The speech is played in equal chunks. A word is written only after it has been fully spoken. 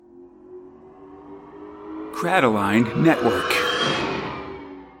Crataline Network.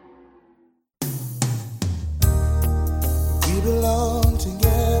 We belong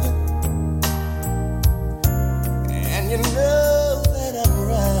together, and you know that I'm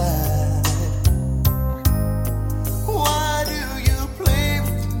right. Why do you play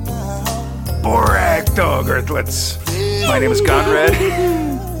with my heart? Borak Dog Earthlets. My name is Conrad.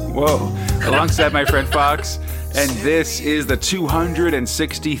 Whoa. Alongside my friend Fox. And this is the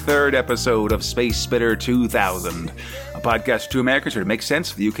 263rd episode of Space Spitter 2000, a podcast for two Americans who make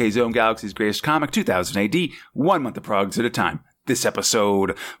sense of the UK's own galaxy's greatest comic, 2000 AD, 1 month of progs at a time. This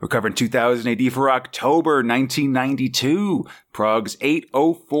episode, we're covering 2000 AD for October 1992, progs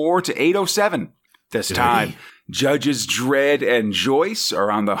 804 to 807. This time, Judges Dredd and Joyce are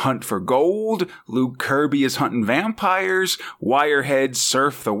on the hunt for gold, Luke Kirby is hunting vampires, Wireheads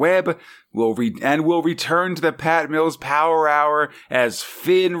surf the web, we'll return to the Pat Mills Power Hour as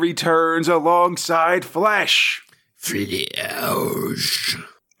Finn returns alongside Flesh. For the hours.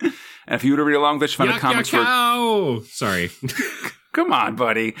 And if you were to read along with us, you find the comics Sorry. Come on,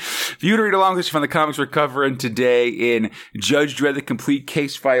 buddy. If you were to read along with us, you find the comics we're covering today in Judge Dredd, The Complete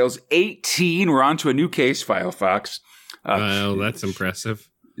Case Files 18. We're on to a new case file, Fox. Well, that's impressive.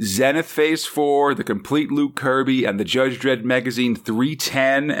 Zenith Phase 4, The Complete Luke Kirby, and the Judge Dredd magazine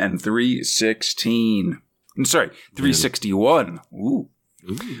 310 and 316. I'm sorry, 361. Ooh.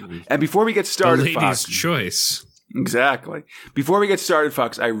 And before we get started, the Fox. lady's choice. Exactly. Before we get started,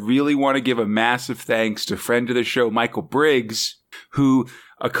 Fox, I really want to give a massive thanks to friend of the show, Michael Briggs, who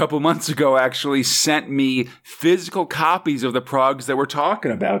a couple months ago actually sent me physical copies of the progs that we're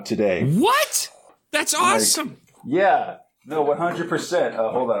talking about today. What? That's awesome. Yeah. No, 100%.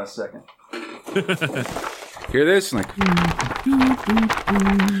 Hold on a second. Hear this? Like,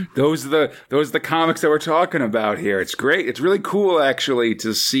 those are the comics that we're talking about here. It's great. It's really cool, actually,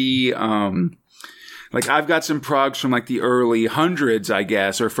 to see. Like, I've got some progs from like the early hundreds, I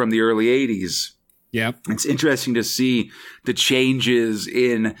guess, or from the early 80s. Yep. It's interesting to see the changes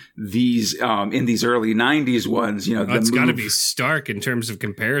in these early 90s ones. You know, It's got to be stark in terms of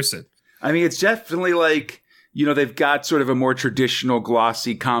comparison. I mean, it's definitely like, you know, they've got sort of a more traditional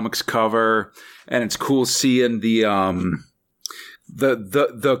glossy comics cover, and it's cool seeing the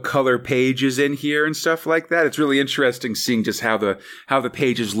color pages in here and stuff like that. It's really interesting seeing just how the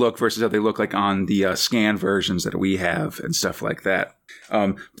pages look versus how they look like on the scan versions that we have and stuff like that.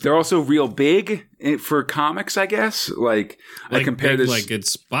 They're also real big for comics, I guess. Like I compare big, this, like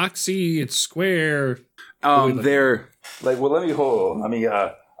it's boxy, it's square. they're like, well, let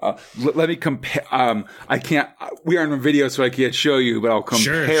me compare. I can't. We aren't on video, so I can't show you. But I'll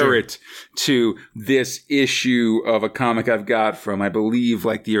compare it to this issue of a comic I've got from, I believe,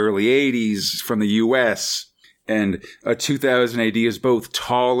 like the early '80s from the U.S. And 2000 AD is both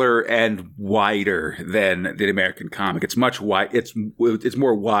taller and wider than the American comic. It's much wide. It's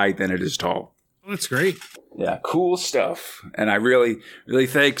more wide than it is tall. Oh, that's great. Yeah, cool stuff. And I really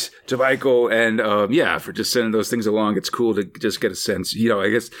thanks to Michael and for just sending those things along. It's cool to just get a sense. You know, I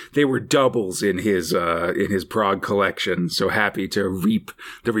guess they were doubles in his prog collection. So happy to reap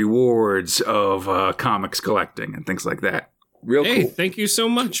the rewards of comics collecting and things like that. Real cool. Hey, thank you so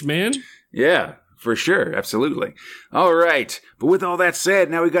much, man. Yeah, for sure. Absolutely. All right. But with all that said,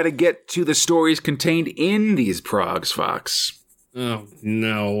 now we got to get to the stories contained in these progs, Fox. Oh,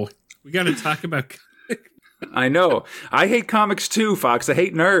 no. We got to talk about... I know. I hate comics too, Fox. I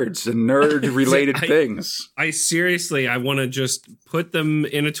hate nerds and nerd-related things. I want to just put them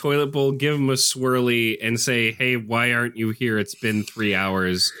in a toilet bowl, give them a swirly, and say, hey, why aren't you here? It's been 3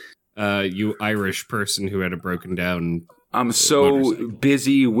 hours. You Irish person who had a broken down... I'm so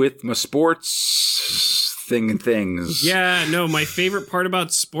busy with my sports things. Yeah, no, my favorite part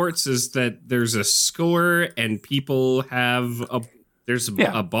about sports is that there's a score and people have a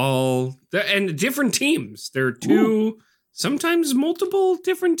ball and different teams. There are two, sometimes multiple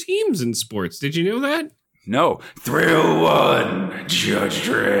different teams in sports. Did you know that? No. Thrill 1, Judge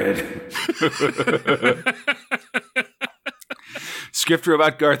Dredd. Script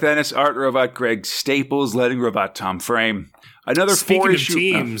robot Garth Ennis, art robot Greg Staples, letting robot Tom Frame. Another Speaking 4-issue of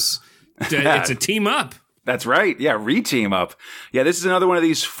teams, it's a team up. That's right. Yeah, re-team up. Yeah, this is another one of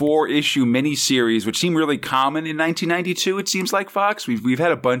these 4-issue miniseries, which seem really common in 1992, it seems like, Fox. We've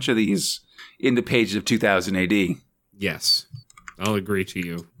had a bunch of these in the pages of 2000 AD. Yes, I'll agree to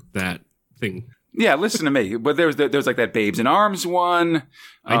you. That thing. Yeah, listen to me. But there's like that Babes in Arms one.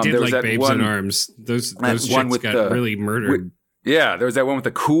 I did like Babes in Arms. Those chicks got really murdered. Yeah, there was that one with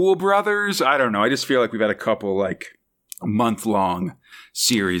the Cool Brothers. I don't know. I just feel like we've had a couple like month-long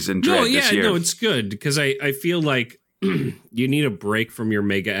series in Dredd this year. No, it's good because I feel like you need a break from your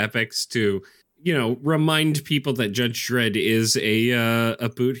mega epics to remind people that Judge Dredd is a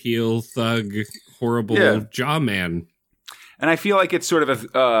boot heel thug, horrible jaw man. And I feel like it's sort of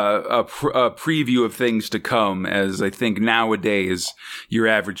a preview of things to come, as I think nowadays your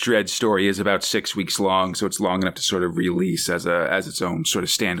average Dredd story is about 6 weeks long, so it's long enough to sort of release as its own sort of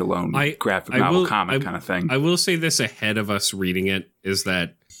standalone graphic novel comic kind of thing. I will say this ahead of us reading it, is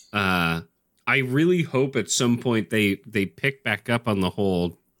that I really hope at some point they pick back up on the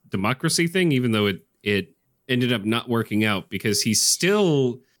whole democracy thing, even though it ended up not working out, because he's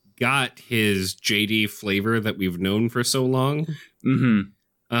still got his JD flavor that we've known for so long.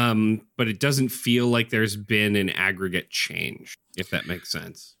 Mm-hmm. But it doesn't feel like there's been an aggregate change, if that makes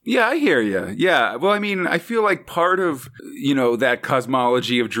sense. Yeah, I hear you. Yeah. Well, I mean, I feel like part of, that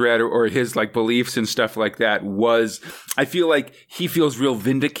cosmology of Dredd or his like beliefs and stuff like that was, I feel like he feels real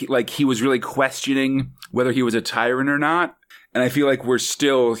like he was really questioning whether he was a tyrant or not. And I feel like we're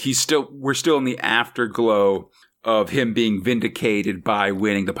still in the afterglow of him being vindicated by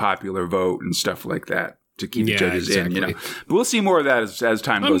winning the popular vote and stuff like that to keep the judges in, But we'll see more of that as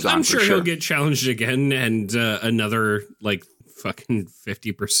time goes on. I'm sure he'll get challenged again, and another like fucking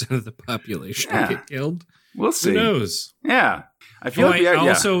 50% of the population will get killed. We'll see. Who knows? Yeah. I feel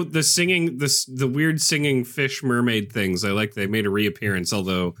also the singing, the weird singing fish mermaid things. I like they made a reappearance,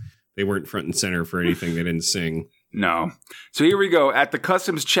 although they weren't front and center for anything. They didn't sing. No. So here we go. At the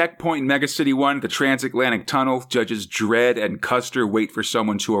customs checkpoint in Mega City 1, the transatlantic tunnel, Judges Dredd and Custer wait for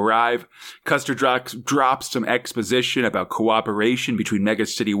someone to arrive. Custer drops some exposition about cooperation between Mega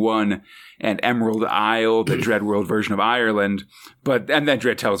City 1 and Emerald Isle, the Dredd World version of Ireland. And then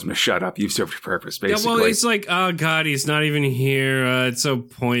Dredd tells him to shut up. You've served your purpose, basically. Yeah, well, he's like, oh, God, he's not even here. It's so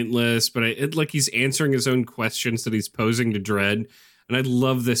pointless. But he's answering his own questions that he's posing to Dredd. And I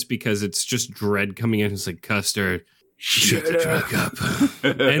love this because it's just Dredd coming in. It's like, Custer, shut the truck up.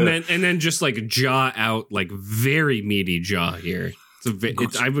 and then just like jaw out, like very meaty jaw here.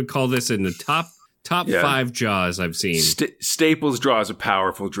 I would call this in the top 5 jaws I've seen. Staples draws a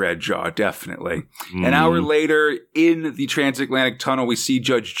powerful Dredd jaw, definitely. An hour later, in the transatlantic tunnel, we see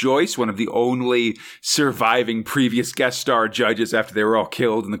Judge Joyce, one of the only surviving previous guest star judges after they were all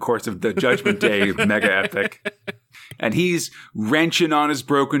killed in the course of the Judgment Day mega epic. And he's wrenching on his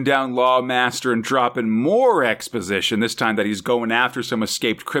broken down lawmaster and dropping more exposition, this time that he's going after some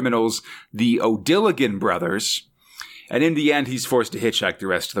escaped criminals, the O'Dilligan brothers. And in the end, he's forced to hitchhike the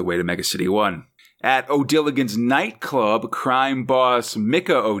rest of the way to Mega City 1. At O'Dilligan's nightclub, crime boss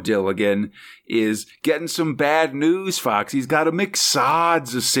Micah O'Dilligan is getting some bad news, Fox. He's got a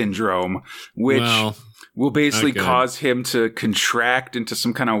McSod's syndrome, which will basically cause him to contract into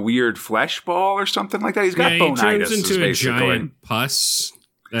some kind of weird flesh ball or something like that. He's got bonitis. He turns into a giant pus,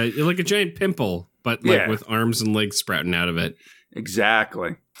 like a giant pimple, but like with arms and legs sprouting out of it.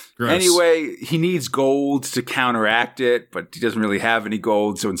 Exactly. Gross. Anyway, he needs gold to counteract it, but he doesn't really have any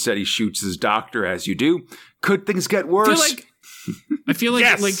gold, so instead he shoots his doctor, as you do. Could things get worse? I feel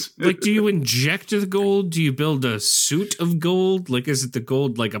like, like, do you inject the gold? Do you build a suit of gold? Like, is it the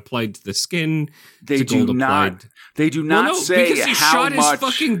gold like applied to the skin? They do not. They do not say because he how shot much. His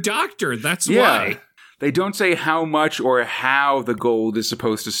fucking doctor. That's why. They don't say how much or how the gold is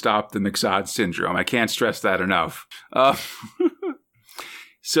supposed to stop the McSod syndrome. I can't stress that enough.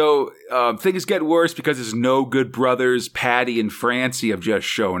 So things get worse because his no good brothers, Patty and Francie, have just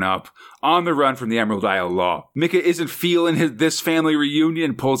shown up on the run from the Emerald Isle Law. Micah isn't feeling this family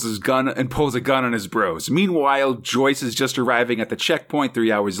reunion and pulls a gun on his bros. Meanwhile, Joyce is just arriving at the checkpoint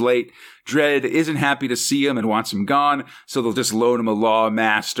 3 hours late. Dredd isn't happy to see him and wants him gone, so they'll just loan him a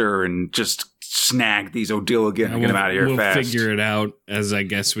lawmaster and just snag these O'Dilligan and get him out of here fast. We'll figure it out as I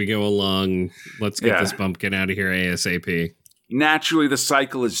guess we go along. Let's get this bumpkin out of here ASAP. Naturally, the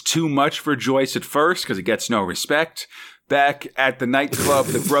cycle is too much for Joyce at first because he gets no respect. Back at the nightclub,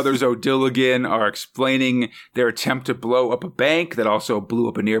 the brothers O'Dilligan are explaining their attempt to blow up a bank that also blew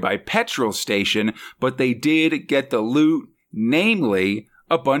up a nearby petrol station, but they did get the loot, namely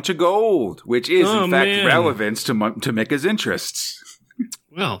a bunch of gold, which is in fact relevant to Micah's interests.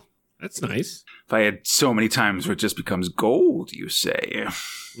 Well, that's nice. If I had so many times where it just becomes gold, you say.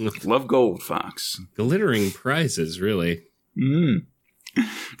 Love gold, Fox. Glittering prizes, really.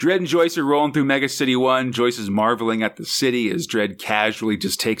 Dredd and Joyce are rolling through Mega City 1. Joyce is marveling at the city as Dredd casually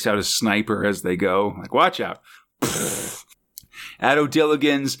just takes out a sniper as they go. Like, watch out. At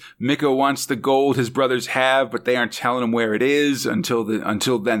O'Dilligan's, Mika wants the gold his brothers have, but they aren't telling him where it is until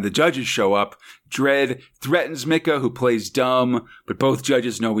then the judges show up. Dredd threatens Mika, who plays dumb, but both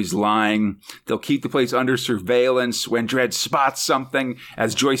judges know he's lying. They'll keep the place under surveillance. When Dredd spots something,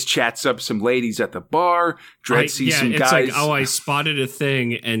 as Joyce chats up some ladies at the bar, Dredd sees some guys. It's like, oh, I spotted a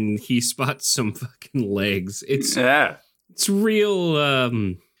thing, and he spots some fucking legs. It's real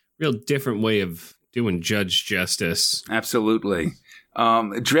different way of doing judge justice. Absolutely.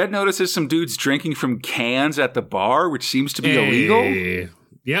 Dredd notices some dudes drinking from cans at the bar, which seems to be illegal.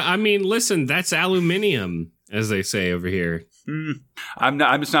 Yeah, I mean, listen, that's aluminium, as they say over here. I'm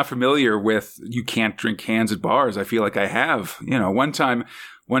just not familiar with you can't drink cans at bars. I feel like I have. You know, one time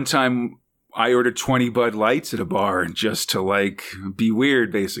I ordered 20 Bud Lights at a bar just to like be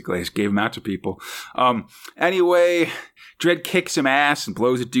weird, basically. I just gave them out to people. Anyway, Dredd kicks some ass and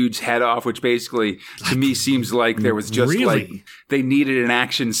blows a dude's head off, which basically to me seems like there was just like they needed an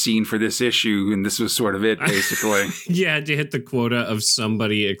action scene for this issue, and this was sort of it, basically. Yeah, to hit the quota of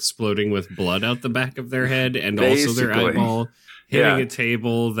somebody exploding with blood out the back of their head and also their eyeball hitting a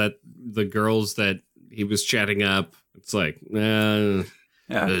table that the girls that he was chatting up. It's like,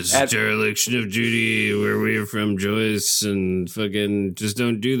 it's dereliction of duty where we're from, Joyce, and fucking just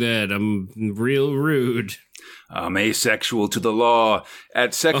don't do that. I'm real rude. I'm asexual to the law.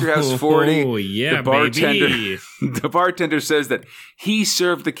 At Sector House 40, the bartender says that he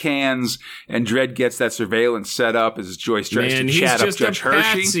served the cans, and Dredd gets that surveillance set up as Joyce tries to chat up Judge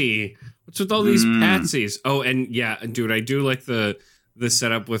Hershey. What's with all these patsies? Oh, and yeah, dude, I do like the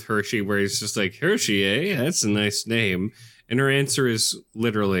setup with Hershey where he's just like, Hershey, eh? That's a nice name. And her answer is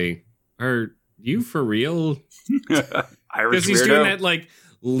literally, are you for real? Irish Because he's weirdo. doing that like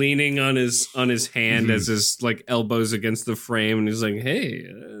leaning on his hand as his like elbows against the frame, and he's like, hey,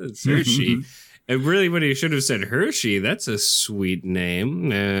 it's Hershey. And really what he should have said, Hershey, that's a sweet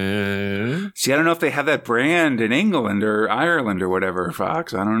name. See, I don't know if they have that brand in England or Ireland or whatever,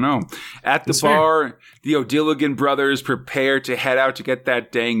 Fox. I don't know. At the bar, the O'Dilligan brothers prepare to head out to get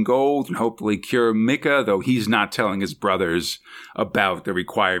that dang gold and hopefully cure Mika, though he's not telling his brothers about the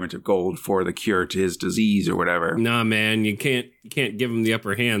requirement of gold for the cure to his disease or whatever. Nah, man, you can't give them the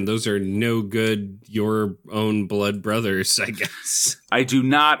upper hand. Those are no good, your own blood brothers, I guess. I do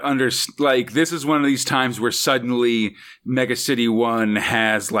not understand. Like, this is one of these times where suddenly Mega City 1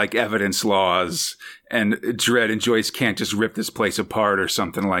 has, like, evidence laws, and Dredd and Joyce can't just rip this place apart or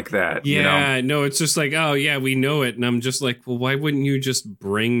something like that. Yeah, you know? No, it's just like, oh, yeah, we know it. And I'm just like, well, why wouldn't you just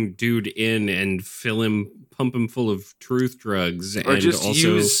bring dude in and pump him full of truth drugs? Or and just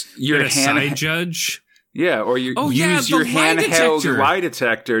also use your side judge? Yeah, or use your handheld lie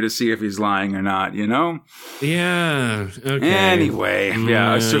detector to see if he's lying or not, you know? Yeah, okay. Anyway,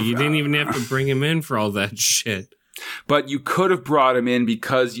 yeah. So, you didn't even have to bring him in for all that shit. But you could have brought him in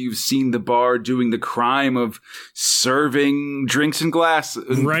because you've seen the bar doing the crime of serving drinks and glass.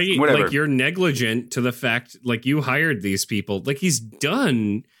 Right, whatever. Like you're negligent to the fact, like you hired these people. Like he's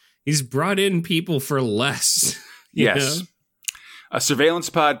brought in people for less. Yes. Know? A surveillance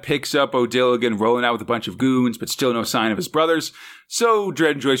pod picks up O'Dilligan rolling out with a bunch of goons, but still no sign of his brothers. So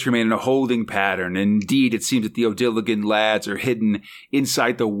Dredd and Joyce remain in a holding pattern. Indeed, it seems that the O'Dilligan lads are hidden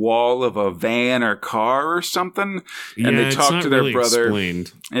inside the wall of a van or car or something. And they talk to their really brother.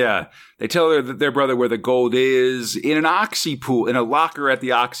 Explained. Yeah. They tell their brother where the gold is in an oxy pool, in a locker at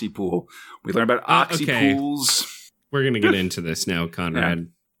the oxy pool. We learn about oxy pools. We're going to get into this now, Conrad. Yeah.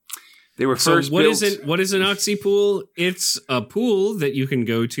 They were first built. What is an oxy pool? It's a pool that you can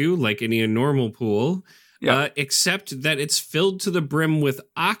go to like any normal pool, except that it's filled to the brim with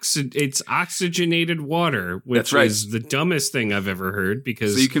it's oxygenated water, which is the dumbest thing I've ever heard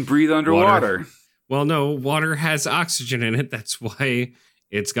because... So you can breathe underwater. Well, no, water has oxygen in it. That's why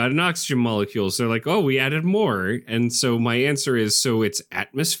it's got an oxygen molecule. So they're like, oh, we added more. And so my answer is, so it's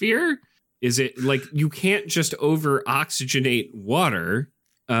atmosphere? Is it like you can't just over-oxygenate water?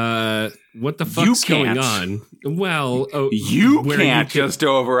 What the fuck's going on? Well, you can't just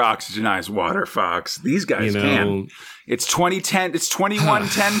over-oxygenize water, Fox. These guys can. It's 2010. It's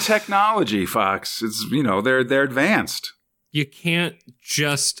 2110 technology, Fox. It's they're advanced. You can't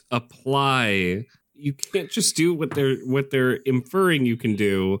just apply. You can't just do what they're inferring you can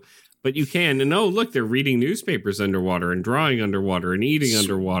do. But you can. And look, they're reading newspapers underwater and drawing underwater and eating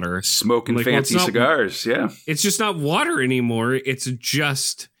underwater. Smoking fancy cigars, yeah. It's just not water anymore. It's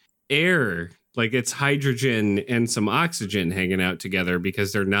just air. Like it's hydrogen and some oxygen hanging out together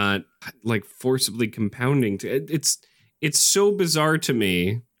because they're not like forcibly compounding. It's so bizarre to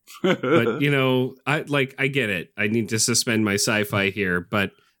me. But, I get it. I need to suspend my sci-fi here.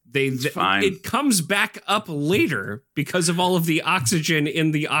 But fine. It comes back up later because of all of the oxygen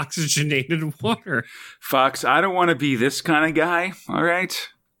in the oxygenated water. Fox, I don't want to be this kind of guy, all right?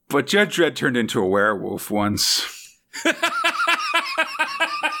 But Judge Dredd turned into a werewolf once.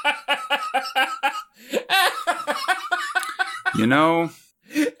 You know?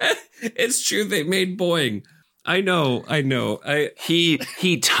 It's true, they made Boing. I know.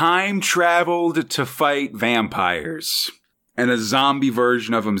 He time traveled to fight vampires and a zombie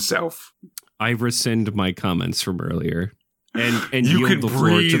version of himself. I rescind my comments from earlier. And you yield can the floor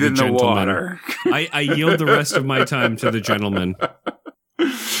to breathe the in the gentleman. water. I yield the rest of my time to the gentleman.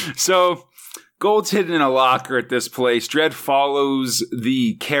 So, Gold's hidden in a locker at this place. Dredd follows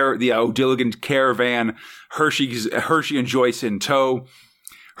the O'Dilligan caravan, Hershey and Joyce in tow.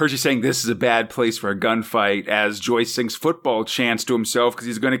 Hershey saying this is a bad place for a gunfight as Joyce sings football chants to himself because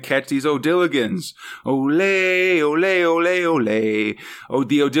he's going to catch these O'Dilligans. Ole, ole, ole, ole. Oh,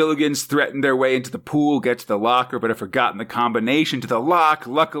 the O'Dilligans threaten their way into the pool, get to the locker, but have forgotten the combination to the lock.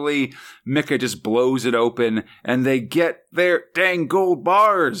 Luckily, Micah just blows it open and they get their dang gold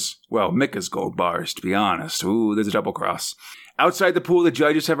bars. Well, Micah's gold bars, to be honest. Ooh, there's a double cross. Outside the pool, the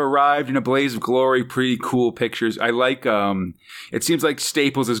judges have arrived in a blaze of glory. Pretty cool pictures. I like, it seems like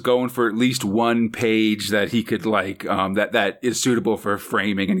Staples is going for at least one page that he could like, that is suitable for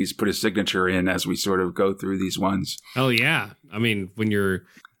framing, and he's put his signature in as we sort of go through these ones. Oh, yeah. I mean, when you're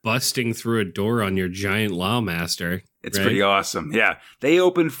busting through a door on your giant Lawmaster. It's pretty awesome. Yeah. They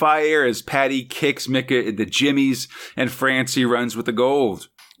open fire as Patty kicks Micah in the jimmies, and Francie runs with the gold.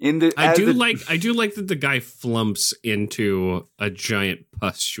 I do like that the guy flumps into a giant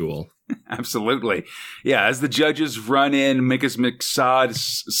pustule. Absolutely. Yeah, as the judges run in, Micah's McSod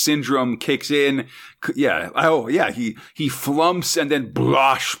syndrome kicks in. Yeah. Oh, yeah. He flumps and then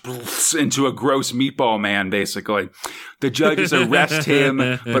blosh into a gross meatball man, basically. The judges arrest him,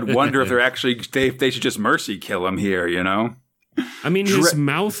 but wonder if they should just mercy kill him here, you know? I mean, his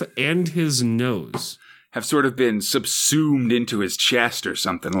mouth and his nose have sort of been subsumed into his chest or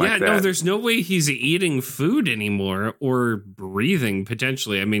something like that. Yeah, no, there's no way he's eating food anymore or breathing,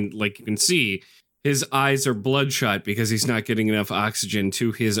 potentially. I mean, like you can see, his eyes are bloodshot because he's not getting enough oxygen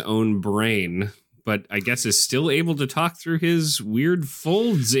to his own brain, but I guess is still able to talk through his weird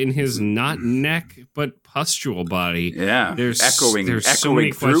folds in his not neck, but pustule body. Yeah, there's so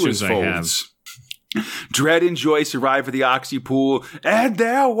many through his folds. I have. Dredd and Joyce arrive at the Oxy Pool, and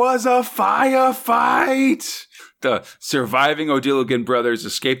there was a firefight. The surviving O'Dilligan brothers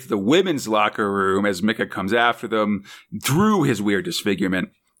escape to the women's locker room as Micah comes after them through his weird disfigurement.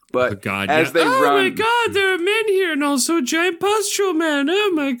 But they run... Oh my God, there are men here and also a giant pustule man.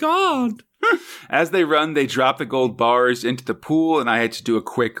 Oh my God. As they run, they drop the gold bars into the pool, and I had to do a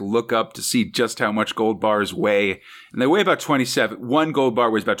quick look up to see just how much gold bars weigh. And they weigh about 27. One gold bar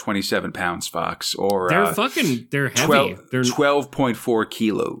weighs about 27 pounds, Fox. Or they're heavy. 12.4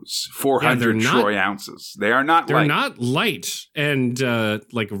 kilos, 400 troy ounces. They are not light. They're not light. And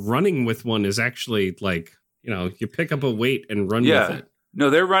like running with one is actually like, you know, you pick up a weight and run with it.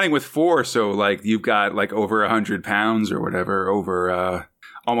 No, they're running with 4. So like you've got like over 100 pounds or whatever, over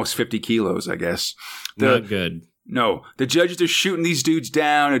almost 50 kilos, I guess. Not good. No, the judges are shooting these dudes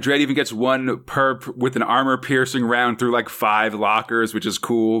down. Dredd even gets one perp with an armor-piercing round through like 5 lockers, which is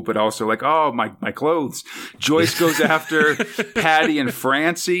cool, but also like, oh, my clothes. Joyce goes after Patty and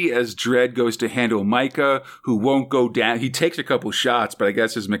Francie as Dredd goes to handle Micah, who won't go down. He takes a couple shots, but I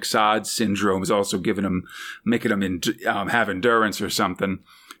guess his McSod syndrome is also making him have endurance or something.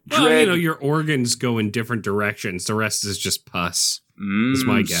 Well, you know, your organs go in different directions. The rest is just pus. That's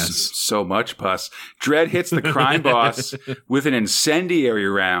my guess. So much pus. Dredd hits the crime boss with an incendiary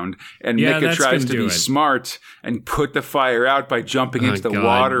round, and Micah tries to be smart and put the fire out by jumping into the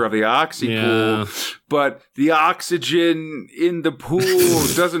water of the Oxy pool. But the oxygen in the pool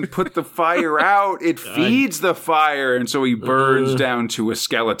doesn't put the fire out. It feeds the fire, and so he burns down to a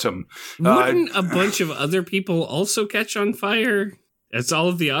skeleton. Wouldn't a bunch of other people also catch on fire? As all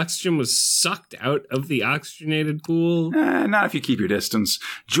of the oxygen was sucked out of the oxygenated pool? Not if you keep your distance.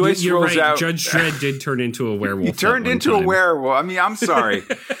 Joyce rolls out. Judge Dredd did turn into a werewolf. He turned into a werewolf. I mean, I'm sorry.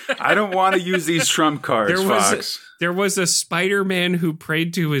 I don't want to use these trump cards, Fox. There was a Spider-Man who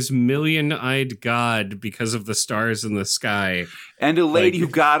prayed to his million-eyed god because of the stars in the sky. And a lady who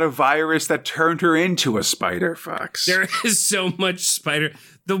got a virus that turned her into a spider, Fox. There is so much spider.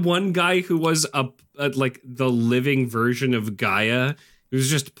 The one guy who was like the living version of Gaia, who was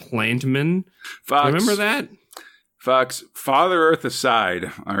just Plantman. Fox, remember that? Fox, Father Earth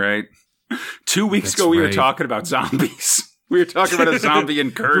aside, all right? 2 weeks ago we were talking about zombies. We were talking about a zombie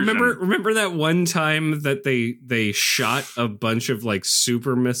incursion. Remember that one time that they shot a bunch of like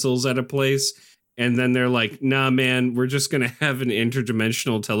super missiles at a place, and then they're like, "Nah, man, we're just gonna have an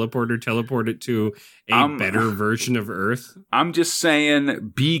interdimensional teleporter teleport it to a better version of Earth." I'm just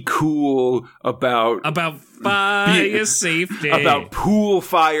saying, be cool about fire safety. About pool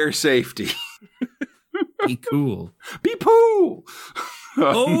fire safety. Be cool. Be pool.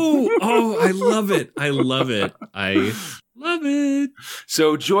 I love it. I love it.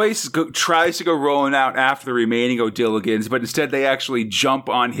 So Joyce tries to go rolling out after the remaining O'Dilligans, but instead they actually jump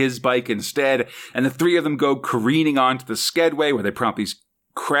on his bike instead, and the three of them go careening onto the Skedway, where they promptly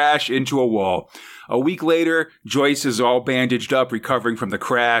crash into a wall. A week later, Joyce is all bandaged up, recovering from the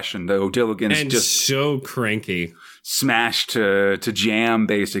crash, and the O'Dilligans just so cranky. Smashed to jam,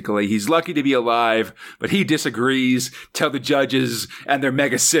 basically. He's lucky to be alive, but he disagrees. Tell the judges and their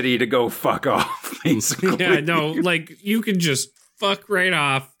mega city to go fuck off, basically. Yeah, no, like, you can just fuck right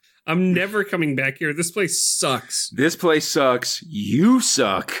off. I'm never coming back here. This place sucks. This place sucks. You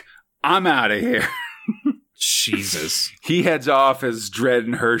suck. I'm out of here. Jesus. He heads off as Dredd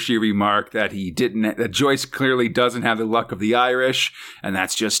and Hershey remark that that Joyce clearly doesn't have the luck of the Irish, and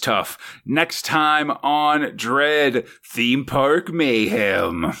that's just tough. Next time on Dredd, Theme Park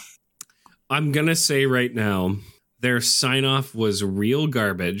Mayhem. I'm gonna say right now, their sign-off was real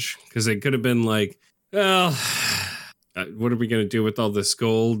garbage, because it could have been like, well, what are we gonna do with all this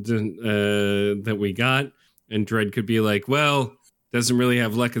gold that we got? And Dredd could be like, well, doesn't really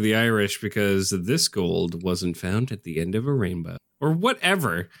have luck of the Irish because this gold wasn't found at the end of a rainbow. Or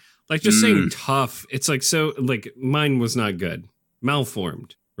whatever. Like, just saying tough. It's like, so, like, mine was not good.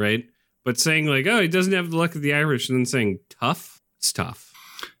 Malformed, right? But saying, like, oh, he doesn't have the luck of the Irish, and then saying tough, it's tough.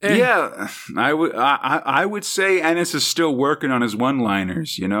 Yeah, I would say Ennis is still working on his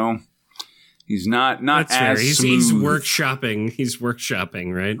one-liners, you know? He's not That's as fair. smooth. He's workshopping. He's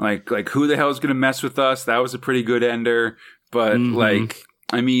workshopping, right? Like, who the hell is going to mess with us? That was a pretty good ender. But, like,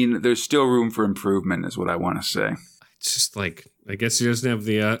 I mean, there's still room for improvement is what I want to say. It's just like, I guess he doesn't have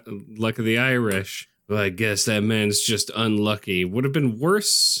the luck of the Irish. Well, I guess that man's just unlucky. Would have been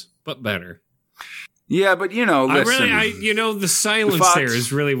worse, but better. Yeah, but, you know, listen. The silence there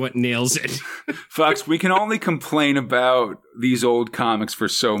is really what nails it. Fox, we can only complain about these old comics for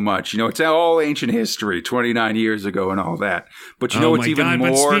so much. You know, it's all ancient history, 29 years ago and all that. But you know what's even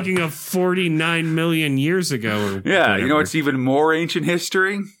more... But speaking of 49 million years ago... Yeah, you know what's even more ancient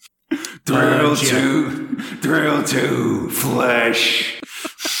history? Thrill 2, Flesh.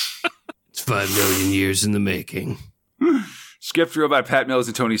 It's 5 million years in the making. Script robot Pat Mills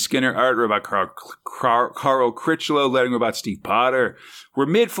and Tony Skinner. Art robot Carl Critchlow. Letting robot Steve Potter. We're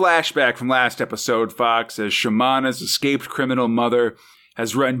mid-flashback from last episode, Fox, as Shamana's escaped criminal mother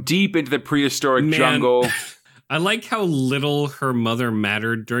has run deep into the prehistoric jungle. I like how little her mother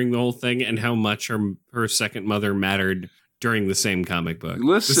mattered during the whole thing and how much her second mother mattered during the same comic book.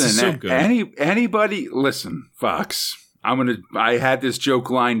 Listen, this is so good. Anybody, listen, Fox. I had this joke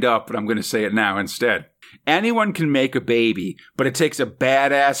lined up, but I'm going to say it now instead. Anyone can make a baby, but it takes a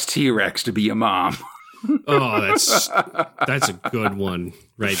badass T-Rex to be a mom. Oh, that's a good one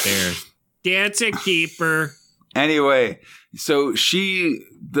right there. That's a keeper. Anyway, so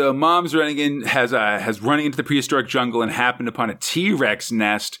the mom's running into the prehistoric jungle and happened upon a T-Rex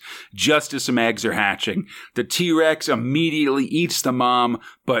nest just as some eggs are hatching. The T-Rex immediately eats the mom,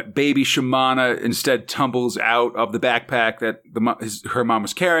 but baby Shamana instead tumbles out of the backpack that her mom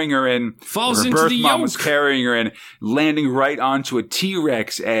was carrying her in. Falls her into birth the mom yolk. was carrying her in, landing right onto a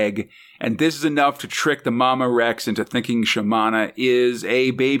T-Rex egg. And this is enough to trick the Mama Rex into thinking Shamana is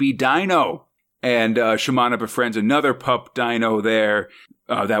a baby dino. And Shamana befriends another pup dino there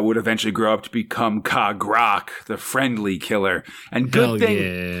that would eventually grow up to become Ka-Grok, the friendly killer. And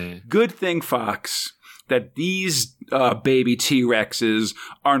good thing, Fox, that these baby T-Rexes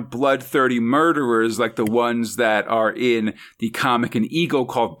aren't bloodthirsty murderers like the ones that are in the comic and Eagle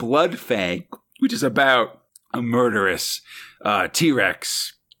called Bloodfang, which is about a murderous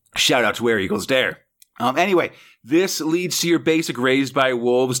T-Rex. Shout out to Where Eagles Dare. Anyway, this leads to your basic raised by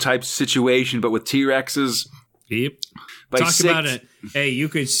wolves type situation, but with T-Rexes. Yep. About it. Hey, you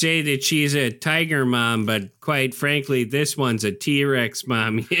could say that she's a tiger mom, but quite frankly, this one's a T-Rex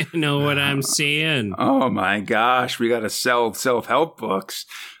mom. You know what I'm saying? Oh my gosh, we got to sell self-help books.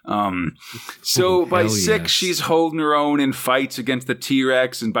 So by 6, she's holding her own in fights against the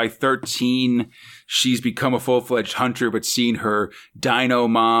T-Rex, and by 13, she's become a full-fledged hunter, but seen her dino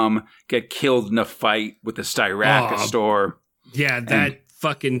mom get killed in a fight with the Styracosaur. Yeah, that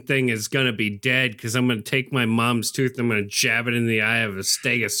fucking thing is gonna be dead because I'm gonna take my mom's tooth and I'm gonna jab it in the eye of a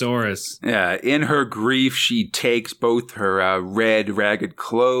stegosaurus. Yeah, in her grief, she takes both her red, ragged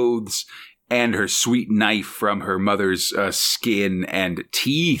clothes and her sweet knife from her mother's skin and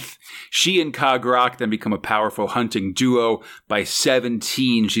teeth. She and Cog Rock then become a powerful hunting duo. By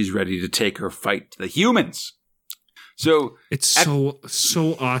 17, she's ready to take her fight to the humans. So it's so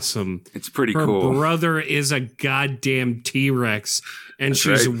awesome. It's pretty her cool. Her brother is a goddamn T-Rex, and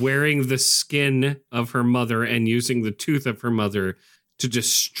she's wearing the skin of her mother and using the tooth of her mother to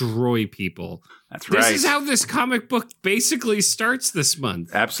destroy people. That's right. This is how this comic book basically starts this month.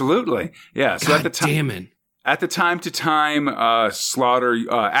 Absolutely. Yeah. So God damn it. At the time slaughter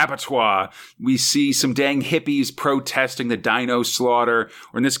abattoir, we see some dang hippies protesting the dino slaughter,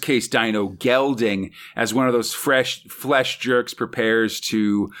 or in this case, dino gelding, as one of those fresh flesh jerks prepares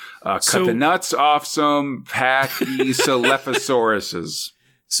to cut the nuts off some Pachycephalosauruses.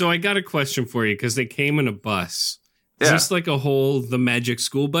 So I got a question for you, because they came in a bus. Is this like a whole The Magic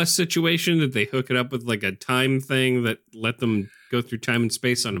School Bus situation? Did they hook it up with like a time thing that let them go through time and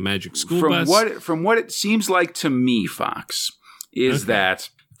space on a magic school bus? From what it seems like to me, Fox, is that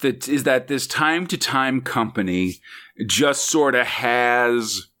this time to time company just sort of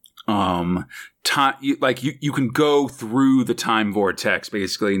has time, like you can go through the time vortex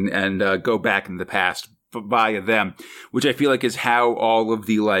basically and go back in the past via them, which I feel like is how all of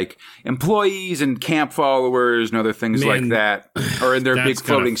the like employees and camp followers and other things like that are in their big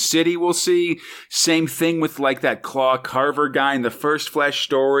floating city. We'll see. Same thing with like that Claw Carver guy in the first Flesh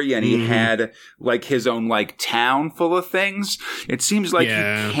story, and he had like his own like town full of things. It seems like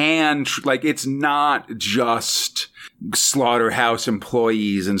you can like it's not just slaughterhouse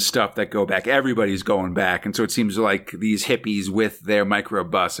employees and stuff that go back. Everybody's going back. And so it seems like these hippies with their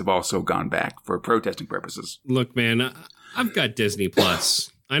microbus have also gone back for protesting purposes. Look, man, I've got Disney Plus.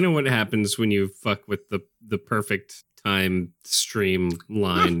 I know what happens when you fuck with the perfect time stream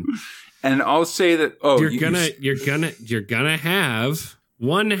line. And I'll say that you're gonna have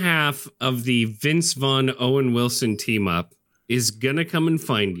one half of the Vince Vaughn Owen Wilson team up is gonna come and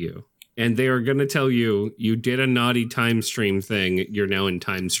find you. And they are going to tell you, you did a naughty time stream thing. You're now in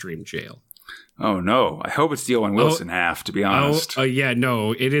time stream jail. Oh, no. I hope it's the Owen Wilson half, to be honest. Yeah,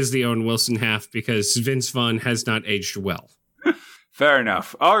 no, it is the Owen Wilson half because Vince Vaughn has not aged well. Fair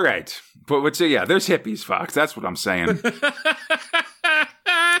enough. All right. But so, yeah, there's hippies, Fox. That's what I'm saying.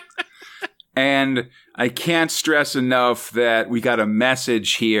 And I can't stress enough that we got a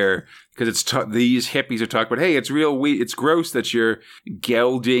message here because these hippies are talking about, hey, it's it's gross that you're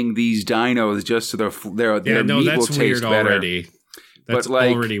gelding these dinos just so their meat will taste better. Already. That's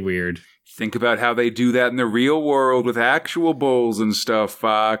already weird. Think about how they do that in the real world with actual bulls and stuff,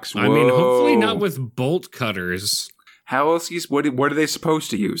 Fox. Whoa. I mean, hopefully not with bolt cutters. How else? What are they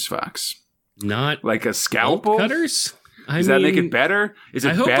supposed to use, Fox? Not like a scalpel? Bolt cutters? Does that make it better? Is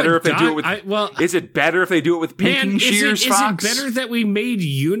it better if they do it with? Is it better if they do it with pinking shears, Fox? Is it better that we made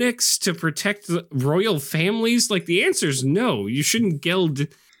eunuchs to protect the royal families? Like the answer is no. You shouldn't geld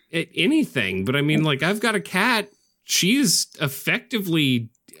anything. But I mean, like I've got a cat. She's effectively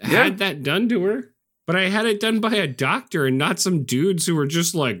had that done to her. But I had it done by a doctor and not some dudes who were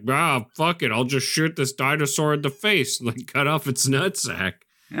just like, fuck it, I'll just shoot this dinosaur in the face and like cut off its nutsack.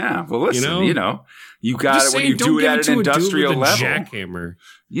 Yeah, well, listen, you got it when you do it at an industrial level. Jackhammer.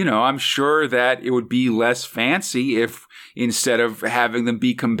 I'm sure that it would be less fancy if instead of having them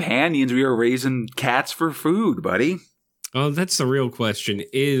be companions, we were raising cats for food, buddy. Oh, that's the real question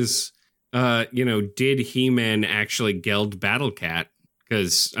is, did He-Man actually geld Battle Cat?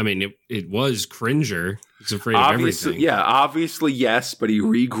 Because, I mean, it was Cringer. He's afraid of everything. Yeah, obviously, yes, but he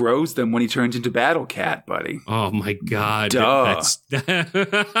regrows them when he turns into Battle Cat, buddy. Oh, my God. Duh.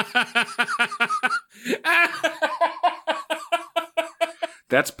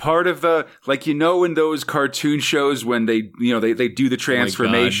 That's part of the, like, in those cartoon shows when they do the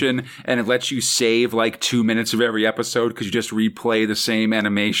transformation and it lets you save like 2 minutes of every episode because you just replay the same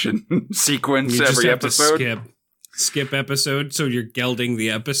animation sequence every episode. Skip episode, so you're gelding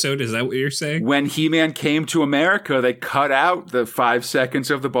the episode? Is that what you're saying? When He-Man came to America, they cut out the 5 seconds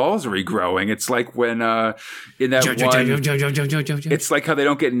of the balls regrowing. It's like when in that one, it's like how they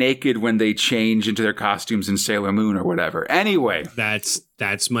don't get naked when they change into their costumes in Sailor Moon or whatever. Anyway, that's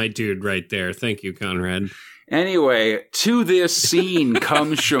my dude right there. Thank you, Conrad. Anyway, to this scene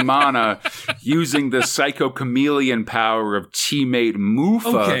comes Shamana using the psycho chameleon power of teammate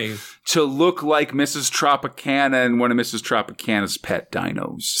Mufa to look like Mrs. Tropicana and one of Mrs. Tropicana's pet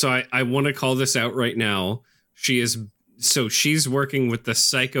dinos. So I want to call this out right now. She's working with the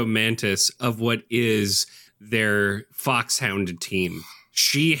Psycho Mantis of what is their Foxhound team.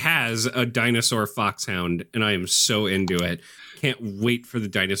 she has a dinosaur foxhound, and I am so into it. Can't wait for the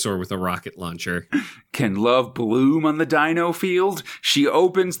dinosaur with a rocket launcher. Can love bloom on the dino field? She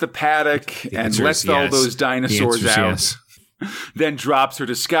opens the paddock and lets all those dinosaurs out. Yes. Then drops her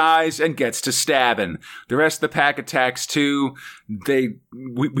disguise and gets to stabbing. The rest of the pack attacks too. The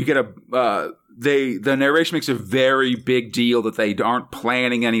narration makes a very big deal that they aren't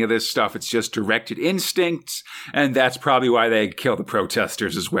planning any of this stuff. It's just directed instincts, and that's probably why they kill the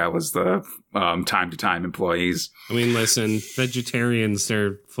protesters as well as the time-to-time employees. I mean, listen, vegetarians,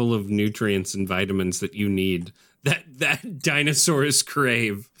 they're full of nutrients and vitamins that you need. That dinosaurs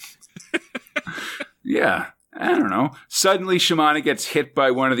crave. Yeah. I don't know. Suddenly, Shamana gets hit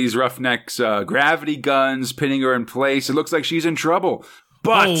by one of these roughnecks' gravity guns, pinning her in place. It looks like she's in trouble.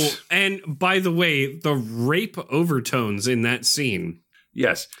 But and by the way, the rape overtones in that scene.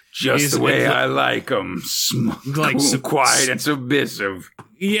 Yes, just the way I like them. Quiet and submissive.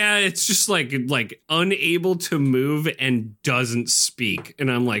 Yeah, it's just like unable to move and doesn't speak.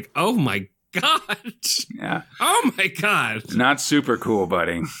 And I'm like, oh my God. Yeah. Oh my God. Not super cool,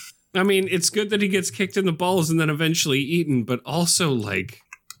 buddy. I mean, it's good that he gets kicked in the balls and then eventually eaten, but also,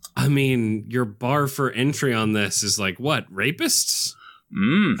 your bar for entry on this is what, rapists?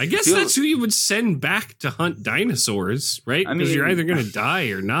 I guess that's who you would send back to hunt dinosaurs, right? Because you're either going to die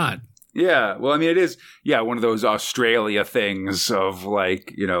or not. Yeah, well, it is, one of those Australia things of,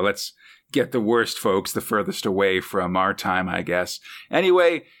 let's get the worst folks the furthest away from our time, I guess.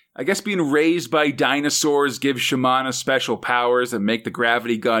 Anyway, I guess being raised by dinosaurs gives Shamana special powers that make the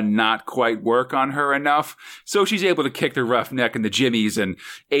gravity gun not quite work on her enough. So she's able to kick the roughneck and the jimmies, and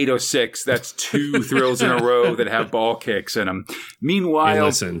 806, that's 2 thrills in a row that have ball kicks in them. Meanwhile... Hey,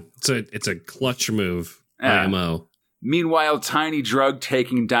 listen, it's a clutch move, IMO. Meanwhile, tiny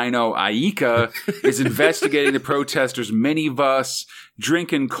drug-taking dino Aika is investigating the protesters' minibus,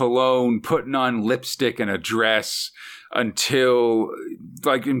 drinking cologne, putting on lipstick and a dress, until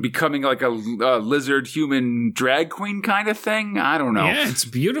becoming a lizard human drag queen kind of thing. I don't know. Yeah, it's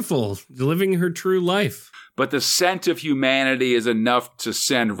beautiful. Living her true life. But the scent of humanity is enough to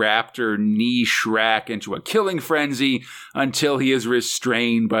send Raptor Shrek into a killing frenzy until he is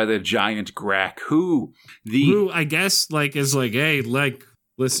restrained by the giant Grak, who I guess is hey,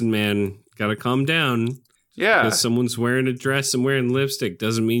 listen, man, gotta calm down. Yeah. Because someone's wearing a dress and wearing lipstick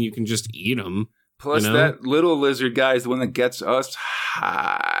doesn't mean you can just eat them. Plus, that little lizard guy is the one that gets us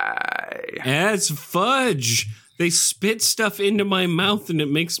high. As fudge. They spit stuff into my mouth and it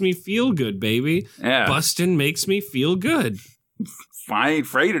makes me feel good, baby. Yeah. Bustin' makes me feel good. I ain't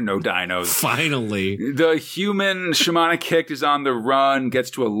afraid of no dinos. Finally. The human Shamana kicked is on the run, gets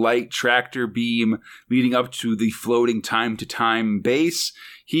to a light tractor beam leading up to the floating time-to-time base.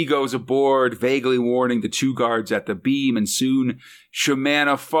 He goes aboard, vaguely warning the 2 guards at the beam, and soon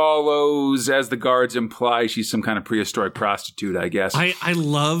Shamana follows. As the guards imply, she's some kind of prehistoric prostitute, I guess. I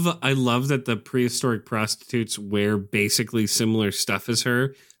love that the prehistoric prostitutes wear basically similar stuff as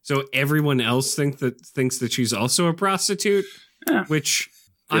her, so everyone else thinks that she's also a prostitute. Yeah. Which,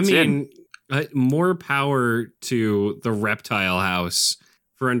 more power to the Reptile House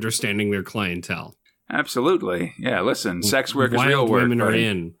for understanding their clientele. Absolutely. Yeah, listen, sex work is real work. Women are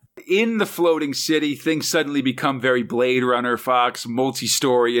in. In the floating city, things suddenly become very Blade Runner, Fox,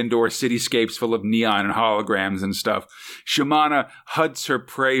 multi-story indoor cityscapes full of neon and holograms and stuff. Shamana hunts her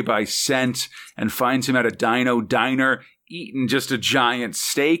prey by scent and finds him at a dino diner, eating just a giant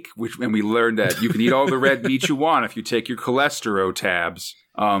steak, and we learned that you can eat all the red meat you want if you take your cholesterol tabs.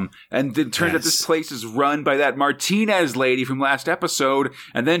 And it turns out this place is run by that Martinez lady from last episode,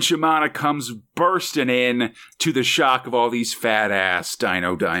 and then Shamana comes bursting in to the shock of all these fat-ass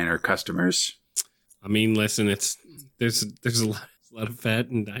Dino Diner customers. I mean, listen, there's a lot of fat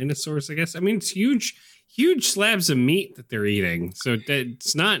in dinosaurs, I guess. I mean, it's huge slabs of meat that they're eating, so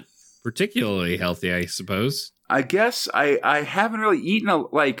it's not particularly healthy, I suppose. I guess I haven't really eaten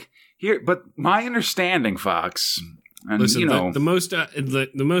here, but my understanding, Fox... And, listen,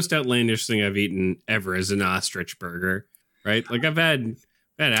 the most outlandish thing I've eaten ever is an ostrich burger, right? I've had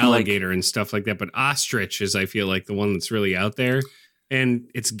alligator and stuff like that, but ostrich is, I feel like, the one that's really out there, and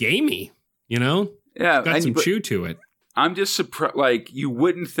it's gamey, Yeah, it's got some chew to it. I'm just surprised. You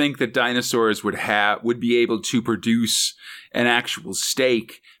wouldn't think that dinosaurs would be able to produce an actual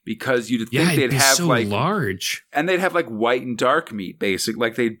steak, because you'd think they'd have so large, and they'd have white and dark meat,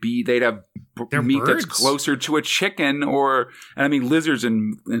 basically. They'd have meat birds. That's closer to a chicken, lizards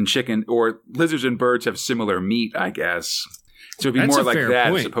and chicken, or lizards and birds have similar meat, I guess. So it'd be more like that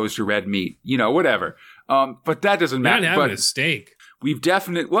point. As opposed to red meat, whatever. But that doesn't matter. Not having a steak. we've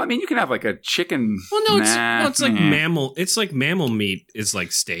definitely. Well, I mean, you can have like a chicken. Well, no, it's like mammal. It's like mammal meat is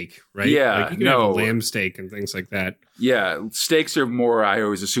like steak, right? Yeah, like you can have lamb steak and things like that. Yeah, steaks are more. I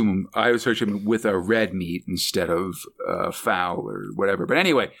always search them with a red meat instead of fowl or whatever. But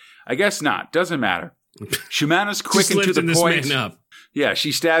anyway, I guess not. Doesn't matter. Shimano's quick and to the point. Man up. Yeah,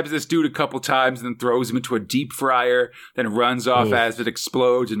 she stabs this dude a couple times and then throws him into a deep fryer, then runs off as it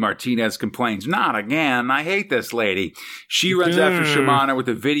explodes, and Martinez complains, "Not again, I hate this lady." She runs after Shimano with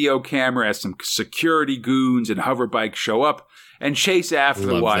a video camera as some security goons and hoverbikes show up and chase after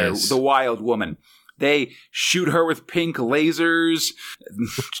the wild woman. They shoot her with pink lasers.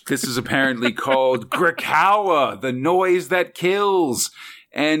 This is apparently called Grakawa, the noise that kills.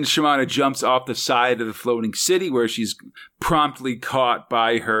 And Shimano jumps off the side of the floating city where she's promptly caught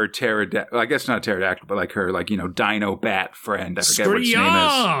by her pterodactyl. I guess not pterodactyl, but like her, dino bat friend. I forget what his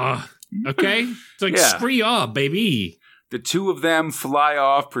name is. Okay? It's like Spree-ah, baby. The two of them fly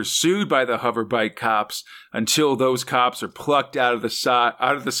off, pursued by the hoverbike cops, until those cops are plucked out of the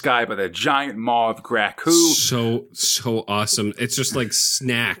sky by the giant maw of Graku. So awesome. It's just like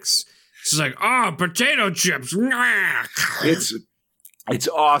snacks. It's just like, potato chips. It's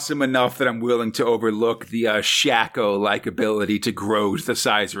awesome enough that I'm willing to overlook the Shaco-like ability to grow to the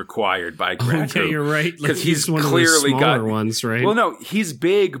size required by Graku. Okay, you're right. Because he's one clearly of the smaller ones, right? Well, no, he's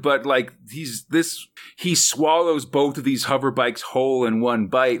big, but he swallows both of these hoverbikes whole in one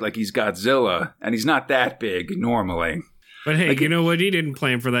bite, like he's Godzilla, and he's not that big normally. But hey, you know what? He didn't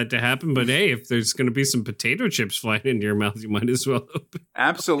plan for that to happen. But hey, if there's going to be some potato chips flying into your mouth, you might as well open.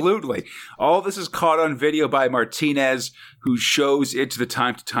 Absolutely. All this is caught on video by Martinez, who shows it to the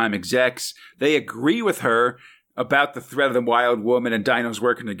time-to-time execs. They agree with her about the threat of the wild woman and dinos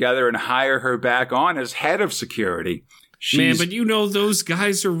working together and hire her back on as head of security. Man, but you know those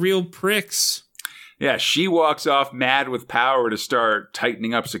guys are real pricks. Yeah, she walks off mad with power to start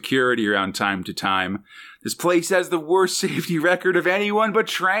tightening up security around time to time. This place has the worst safety record of anyone but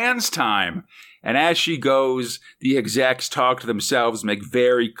Trans Time. And as she goes, the execs talk to themselves, make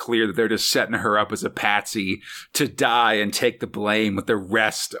very clear that they're just setting her up as a patsy to die and take the blame with the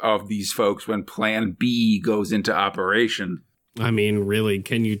rest of these folks when Plan B goes into operation. I mean, really,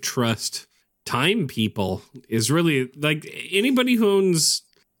 can you trust time people? Is really, like, anybody who owns,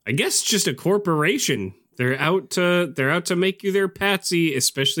 I guess, just a corporation. They're out to make you their patsy,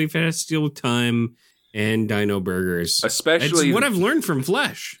 especially if it has to deal with time and dino burgers. Especially it's what I've learned from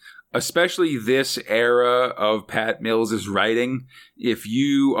Flesh. Especially this era of Pat Mills' writing. If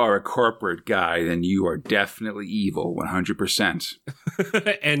you are a corporate guy, then you are definitely evil, 100%.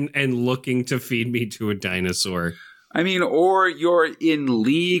 and looking to feed me to a dinosaur. I mean, or you're in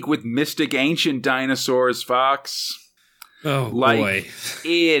league with mystic ancient dinosaurs, Fox. Oh, like boy.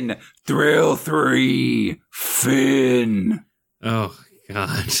 In Thrill 3, Finn. Oh,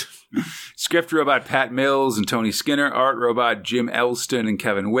 God. Script robot Pat Mills and Tony Skinner, art robot Jim Elston and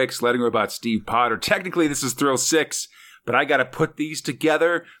Kevin Wicks, letting robot Steve Potter. Technically, this is Thrill 6, but I gotta put these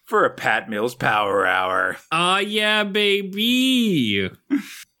together for a Pat Mills Power Hour. Yeah, baby.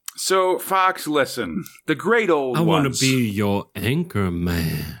 So, Fox, listen. The great old ones. I want to be your anchor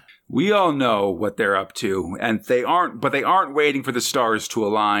man. We all know what they're up to, and they aren't waiting for the stars to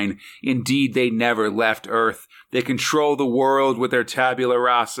align. Indeed, they never left Earth. They control the world with their tabula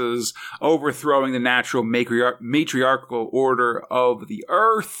rasas, overthrowing the natural matriarchal order of the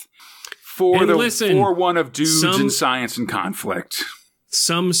Earth for one of dudes in science and conflict.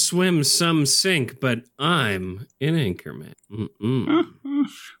 Some swim, some sink, but I'm an anchorman.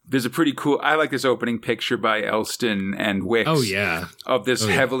 There's a pretty cool... I like this opening picture by Elston and Wicks. Oh, yeah. Of this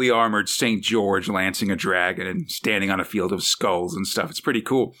heavily armored St. George lancing a dragon and standing on a field of skulls and stuff. It's pretty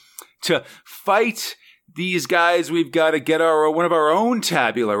cool. To fight these guys, we've got to get one of our own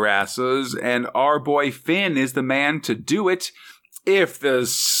tabula rasas, and our boy Finn is the man to do it if the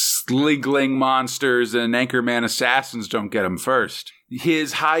slingling monsters and Anchorman assassins don't get him first.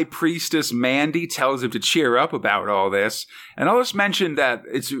 His high priestess Mandy tells him to cheer up about all this, and I'll just mention that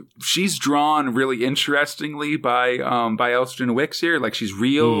she's drawn really interestingly by Elston Wicks here. Like she's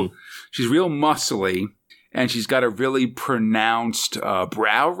real muscly, and she's got a really pronounced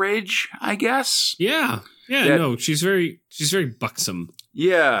brow ridge, I guess. Yeah, no, she's very buxom.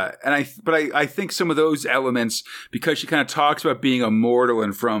 Yeah, and I think some of those elements, because she kind of talks about being immortal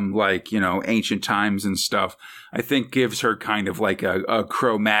and from ancient times and stuff, I think gives her kind of like a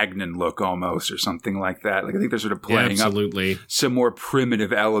Cro-Magnon look almost or something like that. Like I think they're sort of playing up some more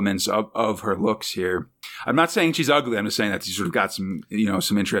primitive elements of her looks here. I'm not saying she's ugly. I'm just saying that she's sort of got some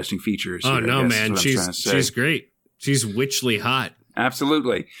some interesting features. Oh no, man, she's great. She's witchly hot.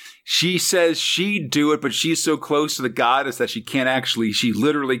 Absolutely. She says she'd do it, but she's so close to the goddess that she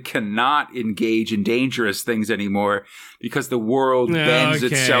literally cannot engage in dangerous things anymore because the world bends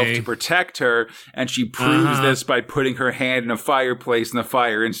itself to protect her, and she proves this by putting her hand in a fireplace and the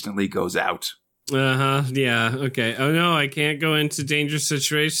fire instantly goes out. Yeah, okay. Oh no, I can't go into dangerous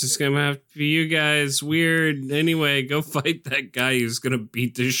situations. It's gonna have to be you guys. Weird. Anyway, go fight that guy who's gonna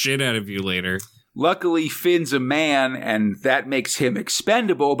beat the shit out of you later. Luckily, Finn's a man, and that makes him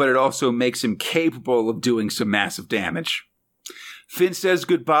expendable, but it also makes him capable of doing some massive damage. Finn says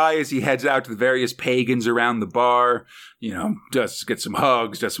goodbye as he heads out to the various pagans around the bar. You know, does get some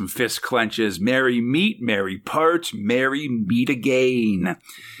hugs, does some fist clenches. Merry meet, merry part, merry meet again.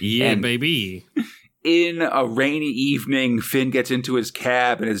 Yeah, baby. In a rainy evening, Finn gets into his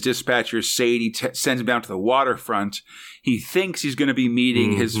cab, and his dispatcher, Sadie, sends him down to the waterfront. He thinks he's going to be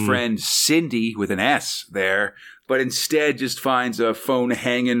meeting his friend Cindy, with an S there, but instead just finds a phone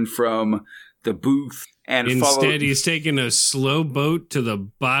hanging from the booth. And instead, he's taking a slow boat to the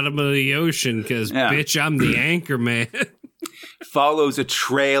bottom of the ocean because, bitch, I'm the anchor man. Follows a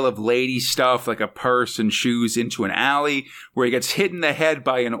trail of lady stuff like a purse and shoes into an alley where he gets hit in the head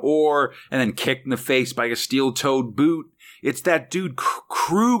by an oar and then kicked in the face by a steel-toed boot. It's that dude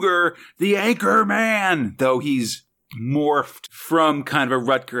Kruger, the anchor man, though he's morphed from kind of a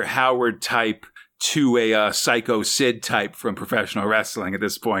Rutger Hauer type to a Psycho Sid type from professional wrestling at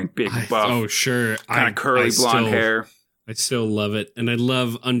this point. Big buff. Oh, sure. Kind of curly blonde hair. I still love it. And I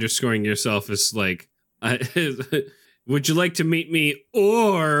love underscoring yourself as like, would you like to meet me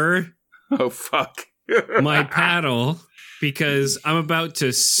or... Oh, fuck. my paddle, because I'm about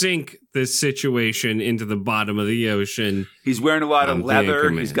to sink this situation into the bottom of the ocean. He's wearing a lot of leather.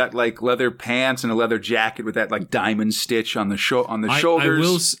 He's got like leather pants and a leather jacket with that like diamond stitch on the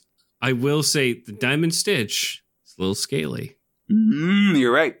shoulders. I will say the diamond stitch is a little scaly.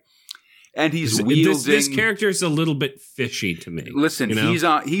 You're right. And he's wielding... This character is a little bit fishy to me. Listen, you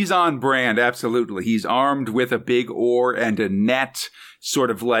know? he's on brand, absolutely. He's armed with a big oar and a net, sort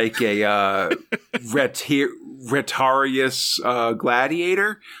of like a Retarius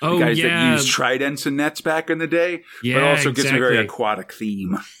gladiator. Oh, the guys that used tridents and nets back in the day. Yeah, but also gives him a very aquatic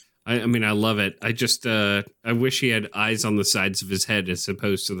theme. I mean, I love it. I just, I wish he had eyes on the sides of his head as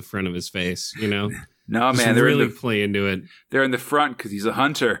opposed to the front of his face, you know? No, man, they're really play into it. They're in the front because he's a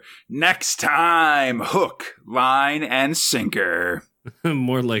hunter. Next time, hook, line, and sinker.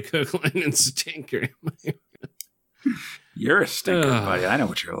 More like hook, line, and stinker. You're a stinker, buddy. I know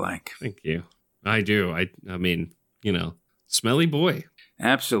what you're like. Thank you. I do. I mean, you know, smelly boy.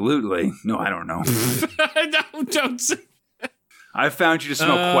 Absolutely. No, I don't know. No, don't say that. I found you to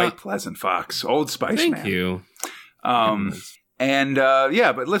smell quite pleasant, Fox. Old Spice, man. Thank you. And,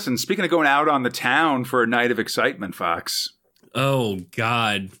 but listen, speaking of going out on the town for a night of excitement, Fox. Oh,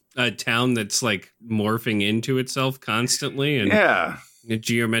 God. A town that's, like, morphing into itself constantly and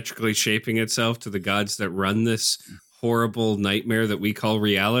geometrically shaping itself to the gods that run this horrible nightmare that we call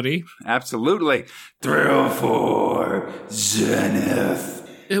reality. Absolutely. Thrill for Zenith.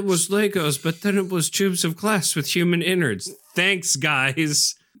 It was Legos, but then it was tubes of glass with human innards. Thanks,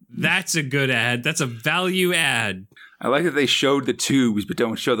 guys. That's a good ad. That's a value ad. I like that they showed the tubes, but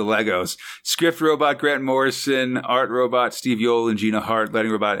don't show the Legos. Script robot Grant Morrison, art robot Steve Yoel and Gina Hart,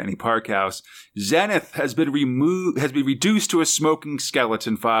 lighting robot Annie Parkhouse. Zenith has been reduced to a smoking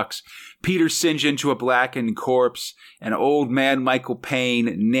skeleton, Fox. Peter St. John to a blackened corpse. An old man, Michael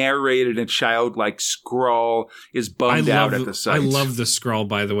Payne, narrated in a childlike scrawl, is bummed out at the sight. I love the scrawl,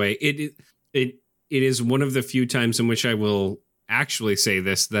 by the way. It is one of the few times in which I will actually say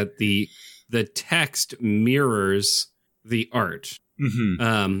this, that the text mirrors the art.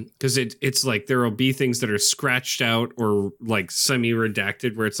 Because it's like there will be things that are scratched out or like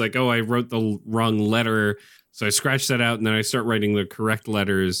semi-redacted where it's like, oh, I wrote the wrong letter, so I scratched that out and then I start writing the correct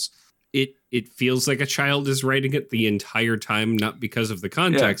letters. It feels like a child is writing it the entire time, not because of the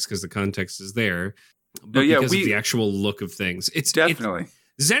context, because the context is there, but because of the actual look of things. It's definitely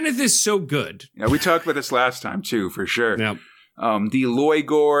Zenith is so good. Yeah, we talked about this last time too, for sure. Yeah. The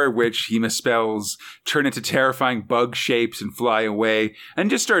Loigor, which he misspells, turn into terrifying bug shapes and fly away, and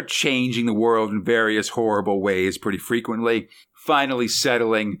just start changing the world in various horrible ways pretty frequently, finally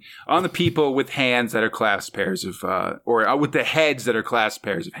settling on the people with hands that are clasped pairs of, or with the heads that are clasped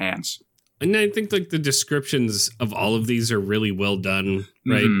pairs of hands. And I think like the descriptions of all of these are really well done,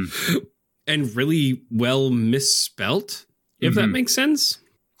 right? And really well misspelt, if that makes sense.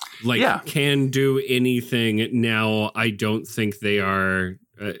 Like, can do anything now. I don't think they are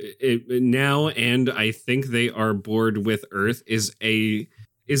now, and I think they are bored with Earth is a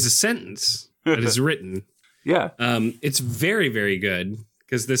sentence that is written. Yeah. It's very, very good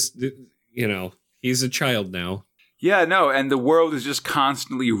because this, he's a child now. Yeah, no, and the world is just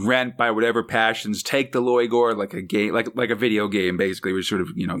constantly rent by whatever passions take the Loigor, like a game, like a video game, basically, where sort of,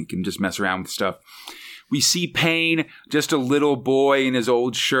 you can just mess around with stuff. We see Pain, just a little boy in his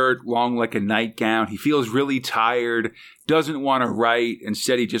old shirt, long like a nightgown. He feels really tired, doesn't want to write.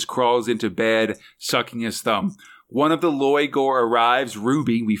 Instead, he just crawls into bed, sucking his thumb. One of the Loigor arrives,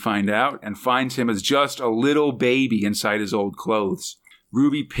 Ruby, we find out, and finds him as just a little baby inside his old clothes.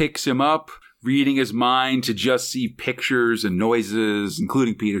 Ruby picks him up, reading his mind to just see pictures and noises,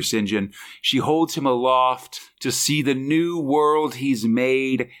 including Peter St. John. She holds him aloft to see the new world he's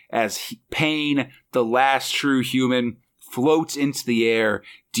made as Pain, the last true human, floats into the air,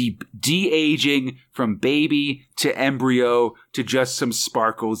 de-aging from baby to embryo to just some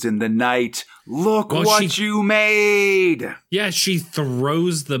sparkles in the night. Look what you made! Yeah, she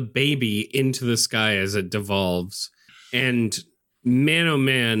throws the baby into the sky as it devolves. And man, oh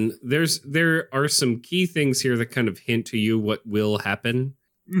man, there are some key things here that kind of hint to you what will happen.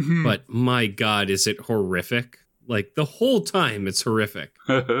 Mm-hmm. But my God, is it horrific? Like, the whole time it's horrific.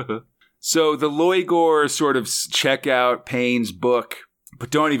 So the Loigor sort of check out Pain's book, but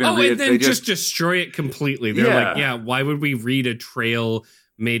don't even read it. And then just destroy it completely. They're like, why would we read a trail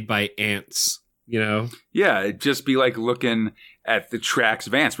made by ants? Yeah, it'd just be like looking at the tracks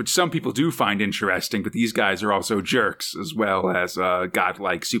of ants, which some people do find interesting, but these guys are also jerks as well as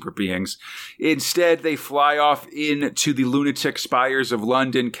godlike super beings. Instead, they fly off into the lunatic spires of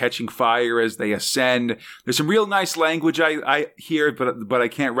London, catching fire as they ascend. There's some real nice language I hear, but I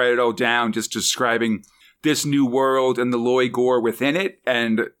can't write it all down, just describing this new world and the Loigor within it,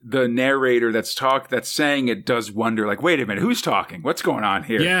 and the narrator that's saying it does wonder, like, wait a minute, who's talking? What's going on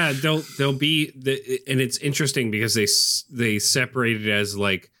here? Yeah, they'll be, and it's interesting because they separate it as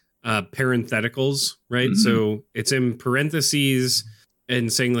like parentheticals, right? Mm-hmm. So it's in parentheses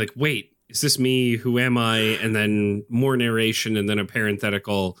and saying like, wait, is this me? Who am I? And then more narration and then a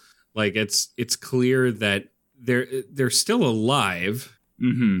parenthetical. Like it's clear that they're still alive.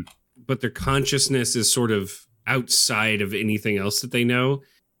 Mm-hmm. But their consciousness is sort of outside of anything else that they know,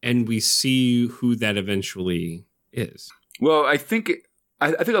 and we see who that eventually is. Well, I think a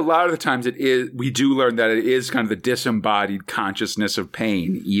lot of the times we do learn that it is kind of the disembodied consciousness of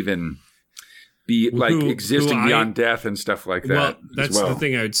Pain, even existing beyond death and stuff like that. Well, that's the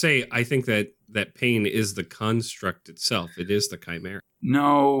thing I would say. I think that Pain is the construct itself. It is the chimera.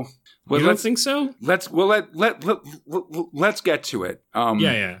 No. Well, you don't think so? Let's get to it.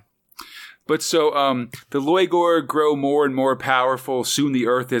 Yeah. But so the Loigor grow more and more powerful. Soon the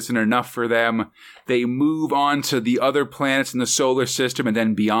Earth isn't enough for them. They move on to the other planets in the solar system and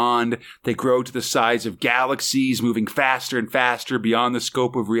then beyond. They grow to the size of galaxies, moving faster and faster beyond the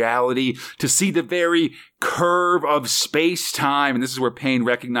scope of reality to see the very curve of space-time. And this is where Pain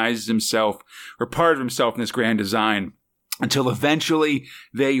recognizes himself, or part of himself in this grand design. Until eventually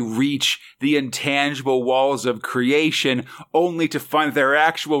they reach the intangible walls of creation, only to find there are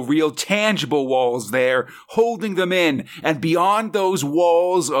actual, real, tangible walls there, holding them in. And beyond those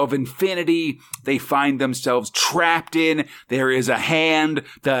walls of infinity, they find themselves trapped in. There is a hand,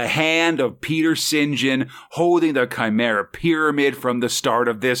 the hand of Peter St. John, holding the Chimera Pyramid from the start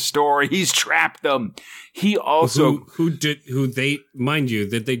of this story. He's trapped them. He also did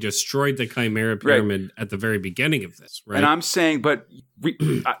they destroyed the Chimera Pyramid at the very beginning of this, right? And I'm saying, but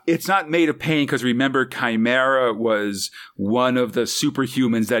it's not made of Pain because remember, Chimera was one of the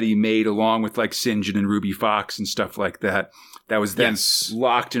superhumans that he made along with like St. John and Ruby Fox and stuff like that. That was then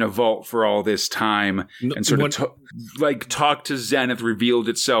locked in a vault for all this time and sort of talked to Zenith, revealed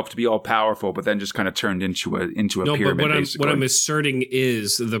itself to be all powerful, but then just kind of turned into a pyramid. But what I'm asserting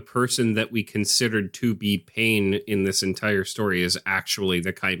is the person that we considered to be Pain in this entire story is actually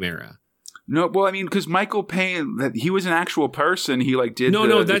the Chimera. No, well, I mean, because Michael Pain, he was an actual person. He did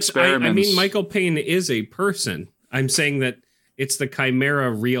the experiments. I mean, Michael Pain is a person. I'm saying that it's the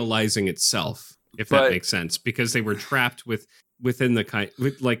Chimera realizing itself, if that makes sense, because they were trapped within the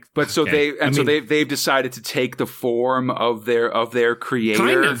So they've decided to take the form of their creator.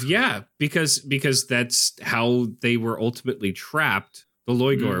 Kind of, yeah, because that's how they were ultimately trapped. The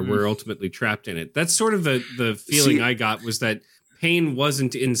Loigor were ultimately trapped in it. That's sort of the feeling I got, was that Pain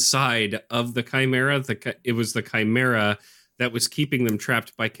wasn't inside of the Chimera. It was the Chimera that was keeping them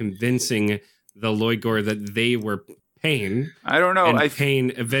trapped by convincing the Loigor that they were Pain. I don't know. And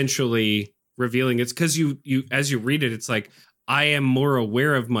Pain eventually revealing it's because you as you read it, it's like, I am more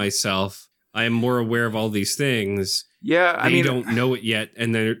aware of myself. I am more aware of all these things. Yeah, they don't know it yet,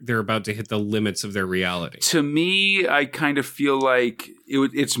 and they're about to hit the limits of their reality. To me, I kind of feel like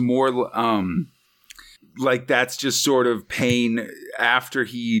it's more like that's just sort of Pain after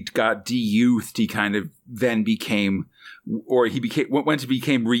he got de-youthed. He kind of then became, or he became once he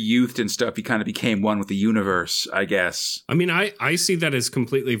became re-youthed and stuff. He kind of became one with the universe, I guess. I mean, I see that as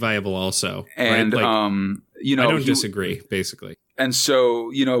completely viable, also. And right? Like, you know, I don't disagree, basically. And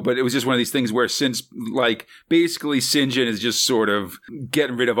so, you know, but it was just one of these things where since, like, basically Sinjin is just sort of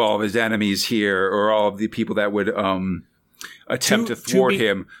getting rid of all of his enemies here, or all of the people that would attempt to thwart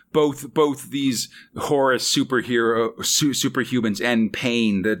him. Both these Horus superhumans and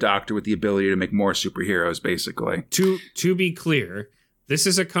Pain, the Doctor, with the ability to make more superheroes, basically. To be clear, this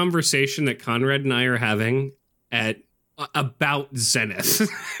is a conversation that Conrad and I are having about Zenith.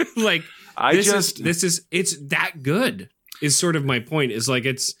 Like, it's that good. Is sort of my point, is like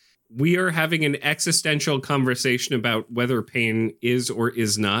we are having an existential conversation about whether Pain is or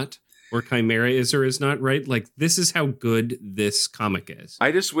is not, or Chimera is or is not, right? Like, this is how good this comic is.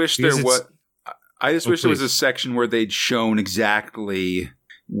 I just wish there was a section where they'd shown exactly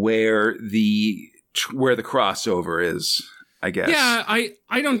where the crossover is, I guess. Yeah,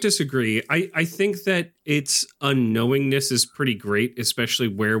 I don't disagree. I think that its unknowingness is pretty great, especially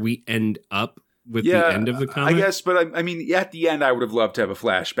where we end up with the end of the comic. I guess, but I mean, at the end, I would have loved to have a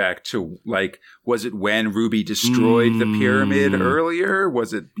flashback to, like, was it when Ruby destroyed the pyramid earlier?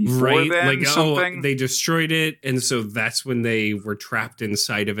 Was it before then? Like, something? They destroyed it, and so that's when they were trapped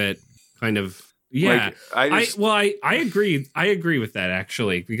inside of it, kind of. Yeah, like, I agree. I agree with that,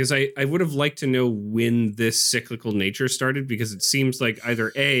 actually, because I would have liked to know when this cyclical nature started, because it seems like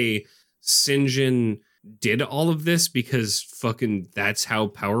either Sinjin did all of this because fucking that's how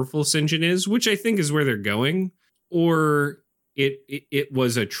powerful Sinjin is, which I think is where they're going, or it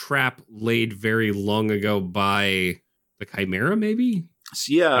was a trap laid very long ago by the Chimera, maybe.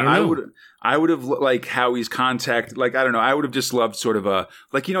 So, yeah, I would have, like, how he's contacted, like, I don't know, I would have just loved sort of a,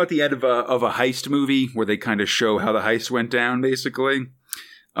 like, you know, at the end of a heist movie where they kind of show how the heist went down, basically.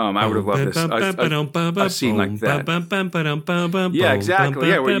 I would have loved a scene like that. Yeah, exactly.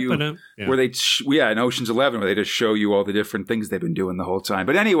 Yeah, where they in Ocean's 11, where they just show you all the different things they've been doing the whole time.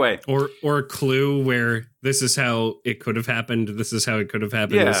 But anyway, or Clue, where this is how it could have happened. This is how it could have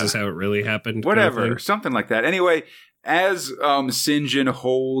happened. Yeah. This is how it really happened. Whatever, kind of something like that. Anyway, as Sinjin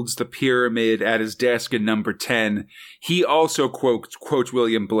holds the pyramid at his desk in number 10, he also quotes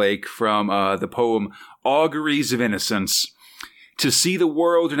William Blake from the poem "Auguries of Innocence." To see the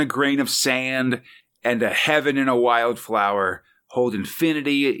world in a grain of sand and a heaven in a wildflower, hold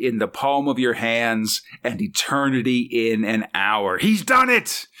infinity in the palm of your hands and eternity in an hour. He's done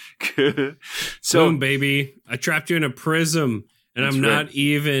it! So, boom, baby. I trapped you in a prism, and I'm not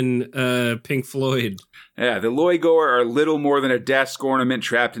even Pink Floyd. Yeah, the Loigor are little more than a desk ornament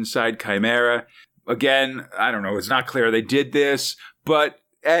trapped inside Chimera. Again, I don't know, it's not clear they did this,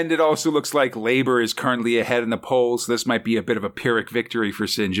 and it also looks like Labor is currently ahead in the polls. So this might be a bit of a Pyrrhic victory for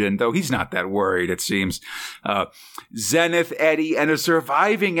Sinjin, though he's not that worried, it seems. Zenith, Eddie, and a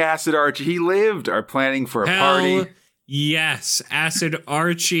surviving Acid Archie, he lived, are planning for a party. Yes, Acid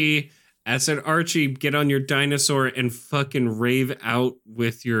Archie. Acid Archie, get on your dinosaur and fucking rave out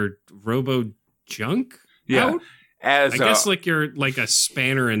with your robo junk. Yeah. I guess like you're like a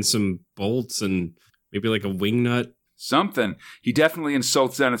spanner and some bolts and maybe like a wing nut. Something. He definitely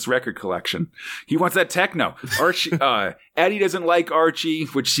insults Zenith's record collection. He wants that techno. Archie, Eddie doesn't like Archie,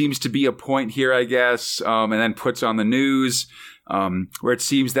 which seems to be a point here, I guess, and then puts on the news where it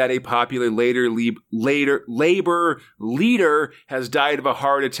seems that a popular Labor leader has died of a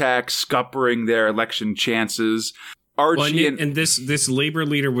heart attack, scuppering their election chances. Archie and this Labor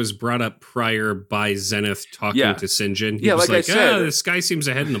leader was brought up prior by Zenith talking to Sinjin. He was like I said, this guy seems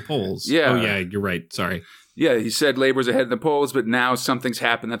ahead in the polls. Yeah. Oh, yeah, you're right. Sorry. Yeah, he said Labor's ahead in the polls, but now something's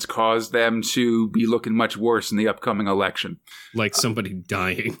happened that's caused them to be looking much worse in the upcoming election. Like somebody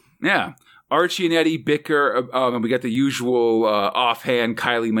dying. Yeah. Archie and Eddie bicker, and we get the usual offhand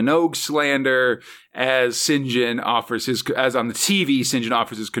Kylie Minogue slander as Sinjin offers as on the TV, Sinjin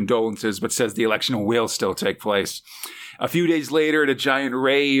offers his condolences, but says the election will still take place. A few days later at a giant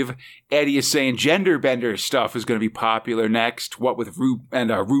rave, Eddie is saying gender bender stuff is going to be popular next. What with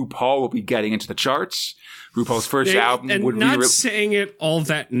RuPaul will be getting into the charts. RuPaul's first album would be not saying it all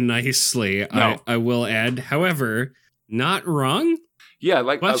that nicely. No. I will add, however, not wrong. Yeah,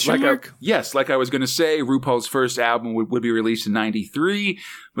 like I was going to say, RuPaul's first album would be released in '93,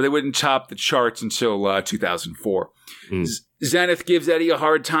 but they wouldn't top the charts until 2004. Zenith gives Eddie a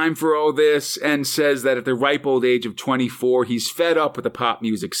hard time for all this and says that at the ripe old age of 24, he's fed up with the pop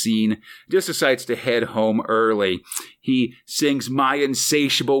music scene, just decides to head home early. He sings My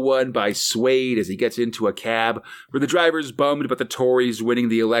Insatiable One by Suede as he gets into a cab, where the driver's bummed about the Tories winning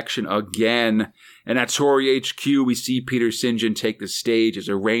the election again. And at Tory HQ, we see Peter St. John take the stage as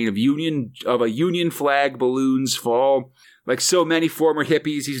a rain of Union flag balloons fall. Like so many former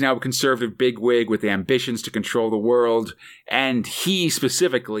hippies, he's now a conservative bigwig with ambitions to control the world, and he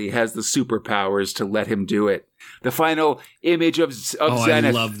specifically has the superpowers to let him do it. The final image of Zenith, I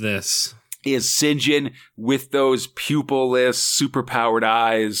love this, is St. John with those pupilless, superpowered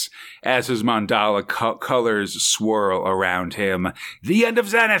eyes as his mandala colors swirl around him. The end of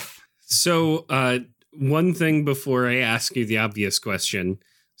Zenith! So, one thing before I ask you the obvious question.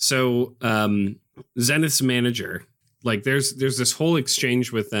 So, Zenith's manager... Like there's this whole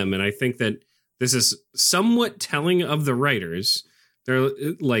exchange with them, and I think that this is somewhat telling of the writers. They're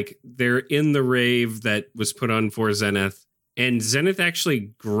in the rave that was put on for Zenith, and Zenith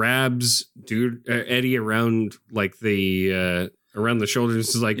actually grabs Eddie around like around the shoulders.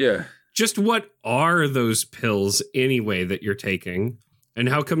 Is like, yeah, just what are those pills anyway that you're taking, and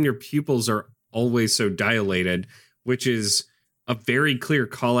how come your pupils are always so dilated? Which is a very clear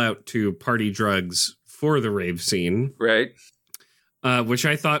call out to party drugs for the rave scene. Right. Which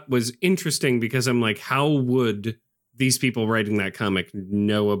I thought was interesting because I'm like, how would these people writing that comic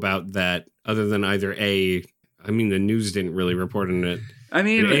know about that other than either A, I mean, the news didn't really report on it. I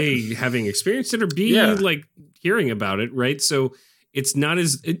mean, A, having experienced it, or B, like hearing about it, right? So it's not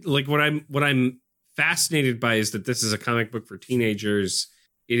as like what I'm fascinated by is that this is a comic book for teenagers.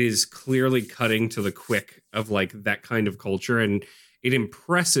 It is clearly cutting to the quick of like that kind of culture, and it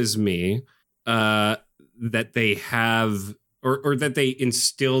impresses me that they have or that they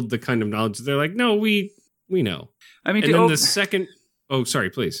instilled the kind of knowledge. They're like, no, we know. I mean, and then the second. Oh, sorry,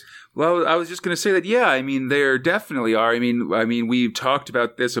 please. Well, I was just going to say that, yeah, I mean, there definitely are. I mean, we've talked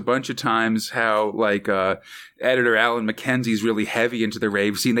about this a bunch of times, how, like, editor Alan McKenzie's really heavy into the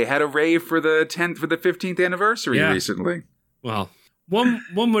rave scene. They had a rave for the 15th anniversary recently. Well, one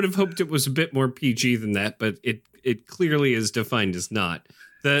would have hoped it was a bit more PG than that, but it clearly is defined as not.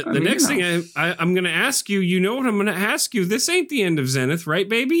 The next thing I'm going to ask you, you know what I'm going to ask you? This ain't the end of Zenith, right,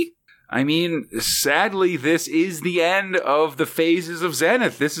 baby? I mean, sadly, this is the end of the phases of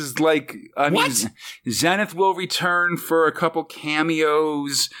Zenith. This is like, I mean, Zenith will return for a couple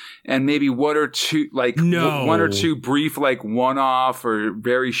cameos and maybe one or two brief, like, one-off or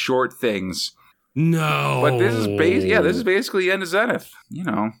very short things. No. But this is basically the end of Zenith, you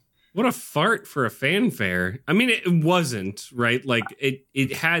know. What a fart for a fanfare. I mean, it wasn't, right? Like,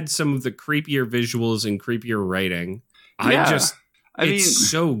 it had some of the creepier visuals and creepier writing. Yeah. It's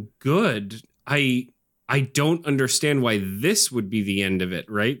so good. I don't understand why this would be the end of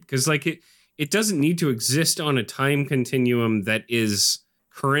it, right? Because, like, it doesn't need to exist on a time continuum that is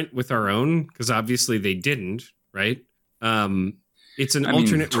current with our own, because obviously they didn't, right? It's an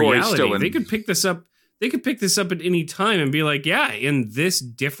alternate reality. They could pick this up. They could pick this up at any time and be like, yeah, in this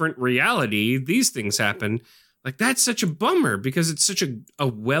different reality, these things happen. Like, that's such a bummer because it's such a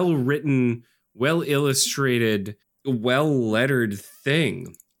well-written, well-illustrated, well-lettered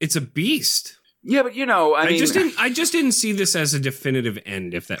thing. It's a beast. Yeah, but, you know, I just didn't see this as a definitive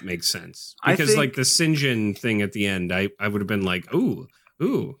end, if that makes sense. Because, like, the St. John thing at the end, I would have been like, ooh,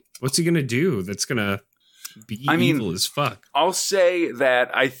 what's he going to do that's going to be evil as fuck? I'll say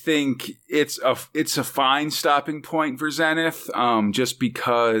that I think it's a fine stopping point for Zenith, just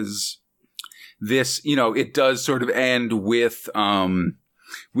because this, you know, it does sort of end with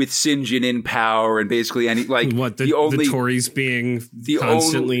St. John in power and basically any like what the Tories being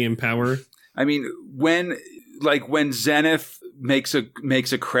constantly in power. I mean, when Zenith makes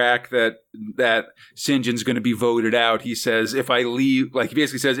a crack that St. John's going to be voted out, he says, if I leave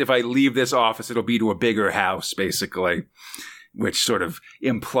this office, it'll be to a bigger house, basically, which sort of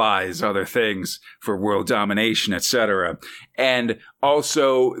implies other things for world domination, etc. And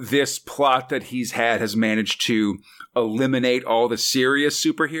also, this plot that he's had has managed to eliminate all the serious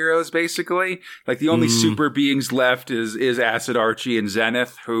superheroes, basically. Like, the only super beings left is Acid Archie and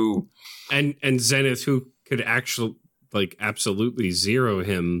Zenith, who... And Zenith, who could actually... like absolutely zero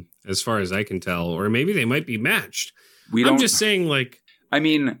him as far as I can tell, or maybe they might be matched. I'm just saying, like, I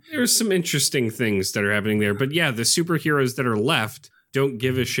mean, there's some interesting things that are happening there, but yeah, the superheroes that are left don't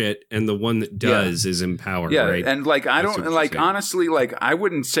give a shit, and the one that does is in power. Yeah, right? And like, I don't like, honestly, like, I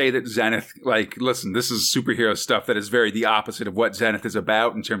wouldn't say that Zenith, like, listen, this is superhero stuff that is very the opposite of what Zenith is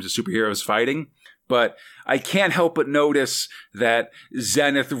about in terms of superheroes fighting. But I can't help but notice that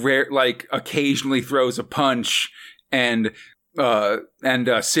Zenith occasionally throws a punch. And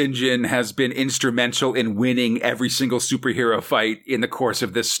Sinjin has been instrumental in winning every single superhero fight in the course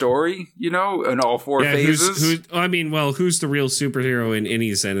of this story, in all four phases. Who's the real superhero in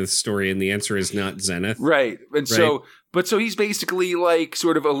any Zenith story? And the answer is not Zenith. Right. And so he's basically like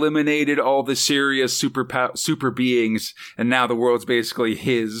sort of eliminated all the serious super beings, and now the world's basically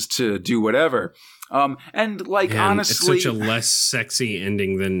his to do whatever. Honestly, it's such a less sexy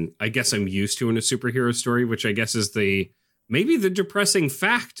ending than I guess I'm used to in a superhero story, which I guess is maybe the depressing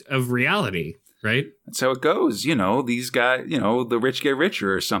fact of reality, right? That's how it goes. These guys, the rich get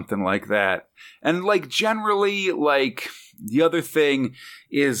richer or something like that. And generally, the other thing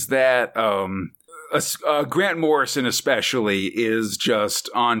is that Grant Morrison especially is just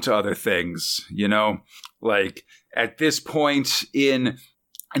on to other things, at this point in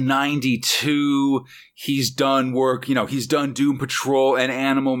 92, he's done work, he's done Doom Patrol and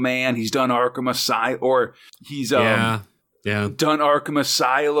Animal Man, he's done Arkham Asylum, or he's done Arkham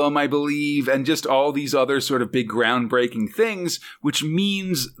Asylum, I believe, and just all these other sort of big groundbreaking things, which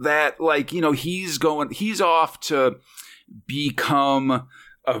means that he's off to become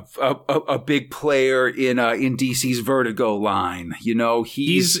a big player in DC's Vertigo line.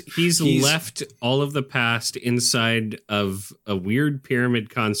 He's left all of the past inside of a weird pyramid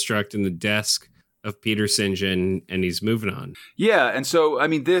construct in the desk of Peter Sinjin, and he's moving on. Yeah, and so,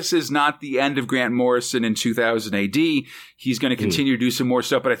 this is not the end of Grant Morrison in 2000 AD. He's going to continue to do some more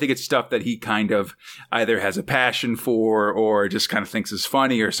stuff, but I think it's stuff that he kind of either has a passion for or just kind of thinks is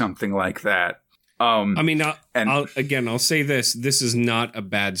funny or something like that. I'll say this. This is not a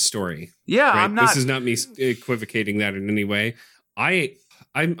bad story. Yeah, right? I'm not. This is not me equivocating that in any way.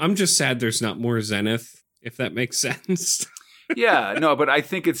 I'm just sad there's not more Zenith, if that makes sense. Yeah, no, but I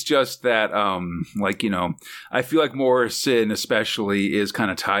think it's just that, I feel like Morrison especially is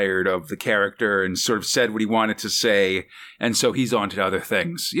kind of tired of the character and sort of said what he wanted to say, and so he's on to other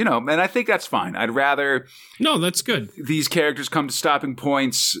things, and I think that's fine. I'd rather... No, that's good. These characters come to stopping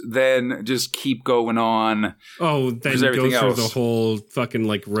points than just keep going on. Oh, then go through the whole fucking,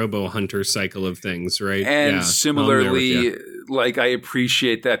 Robo Hunter cycle of things, right? And similarly... I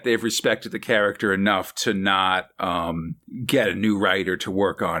appreciate that they've respected the character enough to not get a new writer to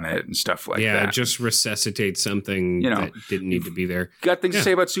work on it and stuff like that. Yeah, just resuscitate something that didn't need to be there. Got things to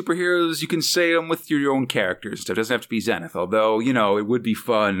say about superheroes, you can say them with your own characters. It doesn't have to be Zenith, although, it would be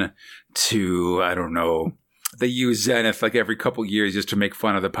fun to, I don't know, they use Zenith every couple years just to make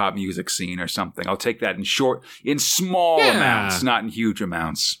fun of the pop music scene or something. I'll take that in small amounts, not in huge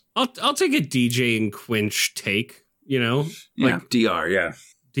amounts. I'll take a DJ and Quench take. DR,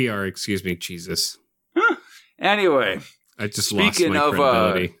 DR, excuse me, Jesus. Anyway, I just lost my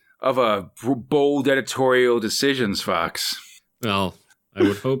credibility. of bold editorial decisions, Fox. Well, I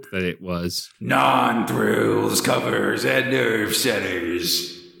would hope that it was. Non-thrills, covers, and nerve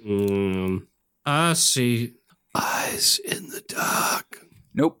centers. I see eyes in the dark.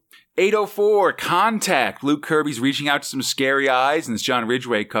 Nope. 804, Contact. Luke Kirby's reaching out to some scary eyes in this John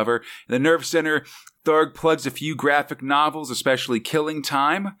Ridgway cover. In the Nerve Center, Tharg plugs a few graphic novels, especially Killing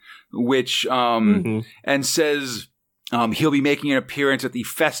Time, which, and says he'll be making an appearance at the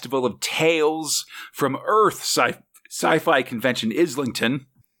Festival of Tales from Earth sci-fi convention Islington.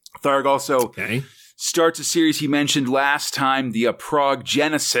 Tharg also starts a series he mentioned last time, the Prague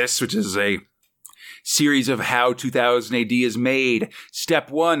Genesis, which is a series of how 2000 AD is made.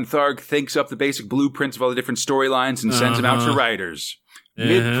 Step 1, Tharg thinks up the basic blueprints of all the different storylines and sends them out to writers.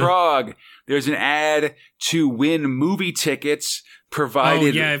 Mid-Prague, there's an ad to win movie tickets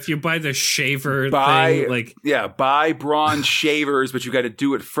provided. Oh, yeah, if you buy the shaver thing. Buy bronze shavers, but you got to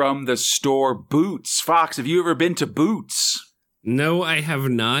do it from the store Boots. Fox, have you ever been to Boots? No, I have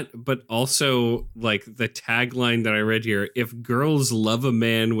not, but also, the tagline that I read here, if girls love a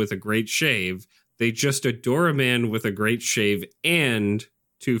man with a great shave, they just adore a man with a great shave and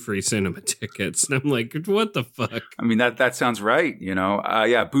 2 free cinema tickets. And I'm like, what the fuck? I mean, that sounds right,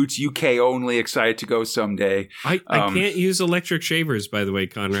 Boots UK only, excited to go someday. I can't use electric shavers, by the way,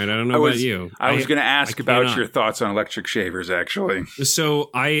 Conrad. I don't know about you. I was going to ask about your thoughts on electric shavers, actually.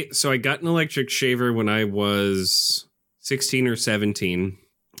 So I got an electric shaver when I was 16 or 17.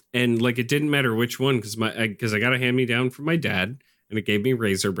 And it didn't matter which one because I got a hand-me-down from my dad. And it gave me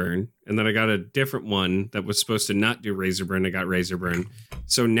razor burn. And then I got a different one that was supposed to not do razor burn. I got razor burn.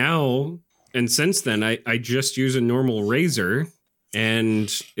 So now, and since then, I just use a normal razor. And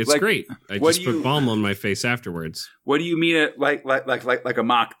it's great. I just put balm on my face afterwards. What do you mean? Like a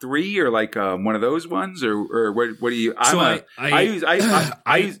Mach 3 or one of those ones? Or what do you? I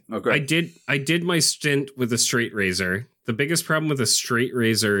did my stint with a straight razor The biggest problem with a straight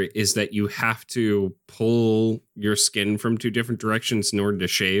razor is that you have to pull your skin from 2 different directions in order to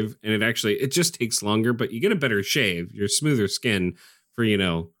shave. And it just takes longer, but you get a better shave, your smoother skin for,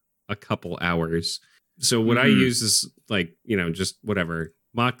 a couple hours. So what I use is like, just whatever,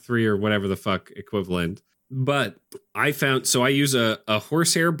 Mach 3 or whatever the fuck equivalent. But I use a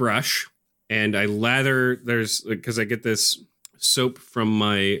horsehair brush and I lather, because I get this soap from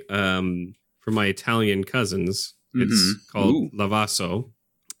my Italian cousins. It's called Lavaso,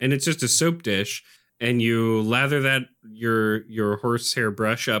 and it's just a soap dish. And you lather that your horsehair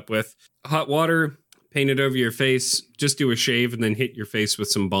brush up with hot water, paint it over your face, just do a shave, and then hit your face with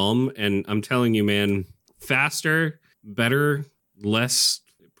some balm. And I'm telling you, man, faster, better, less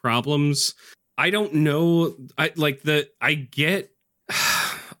problems. I don't know. I get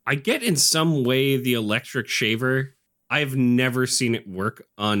in some way the electric shaver. I've never seen it work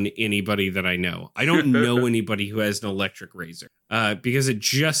on anybody that I know. I don't know anybody who has an electric razor because it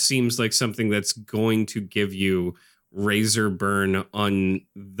just seems like something that's going to give you razor burn on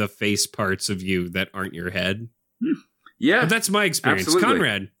the face parts of you that aren't your head. Yeah, but that's my experience. Absolutely.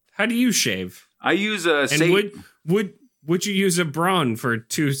 Conrad, how do you shave? I use a... And would you use a Braun for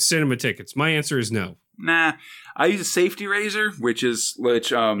 2 cinema tickets? My answer is no. Nah, I use a safety razor, which is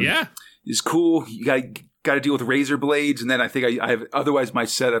cool. You got to deal with razor blades, and then I think I have. Otherwise, my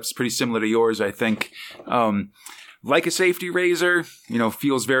setup's pretty similar to yours. I think, like a safety razor,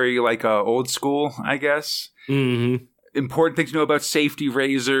 feels very like old school, I guess. Mm-hmm. Important thing to know about safety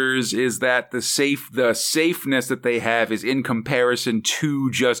razors is that the safeness that they have is in comparison to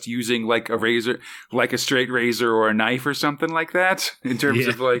just using like a razor, like a straight razor or a knife or something like that. In terms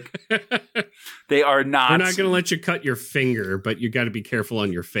of like, they are not. They're not going to let you cut your finger, but you got to be careful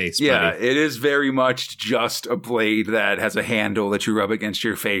on your face. Yeah, buddy. it is very much just a blade that has a handle that you rub against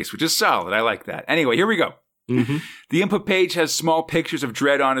your face, which is solid. I like that. Anyway, here we go. Mm-hmm. The input page has small pictures of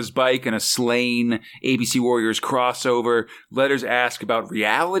Dredd on his bike and a Slain ABC Warriors crossover. Letters ask about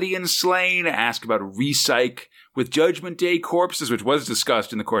reality in Slain, ask about Recyc with Judgment Day corpses, which was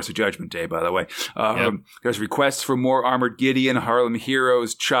discussed in the course of Judgment Day, by the way. There's requests for more Armored Gideon, Harlem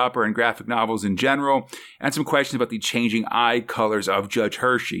Heroes, Chopper, and graphic novels in general, and some questions about the changing eye colors of Judge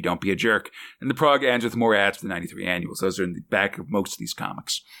Hershey. Don't be a jerk. And the prog ends with more ads for the 93 annuals. Those are in the back of most of these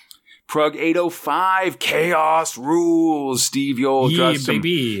comics. Prug 805, Chaos Rules. Steve Yoel draws some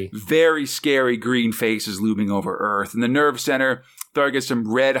very scary green faces looming over Earth. In the Nerve Center, Thar gets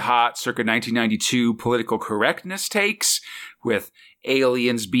some red-hot, circa 1992 political correctness takes, with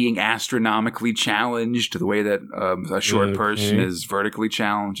aliens being astronomically challenged, the way that a short person is vertically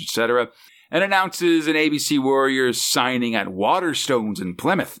challenged, etc., and announces an ABC Warriors signing at Waterstones in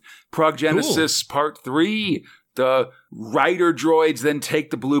Plymouth. Prog Genesis Part 3. The writer droids then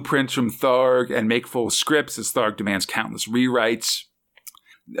take the blueprints from Tharg and make full scripts as Tharg demands countless rewrites.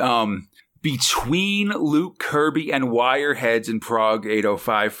 Between Luke Kirby and Wireheads in Prog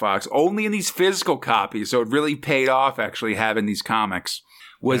 805 Fox, only in these physical copies, so it really paid off actually having these comics,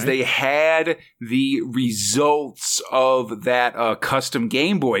 was they had the results of that custom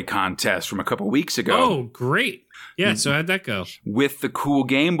Game Boy contest from a couple weeks ago. Oh, great. Yeah, so how'd that go? With the cool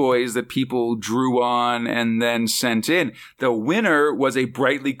Game Boys that people drew on and then sent in. The winner was a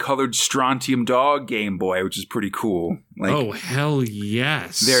brightly colored Strontium Dog Game Boy, which is pretty cool. Like, oh, hell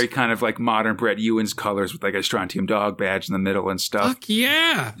yes. Very kind of like modern Brett Ewan's colors with like a Strontium Dog badge in the middle and stuff. Fuck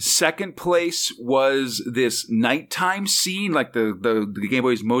yeah. Second place was this nighttime scene. Like the Game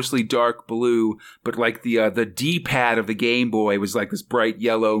Boy is mostly dark blue, but like the D-pad of the Game Boy was like this bright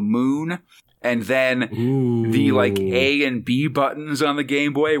yellow moon. And then the like A and B buttons on the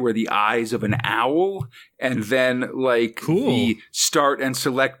Game Boy were the eyes of an owl. And then like the start and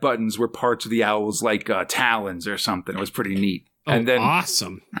select buttons were parts of the owl's like talons or something. It was pretty neat. Oh, and then,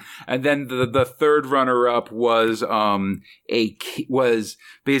 awesome. And then the third runner up was was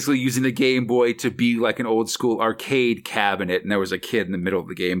basically using the Game Boy to be like an old school arcade cabinet. And there was a kid in the middle of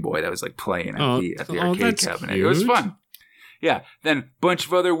the Game Boy that was like playing at the arcade cabinet. Cute. It was fun. Yeah, then bunch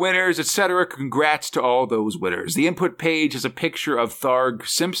of other winners, etc. Congrats to all those winners. The input page is a picture of Tharg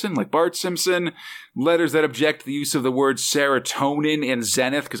Simpson, like Bart Simpson. Letters that object to the use of the word serotonin in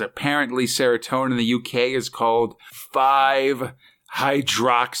Zenith, because apparently serotonin in the UK is called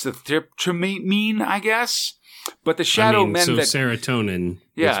 5-hydroxytryptamine, I guess. But the Shadow Men so that serotonin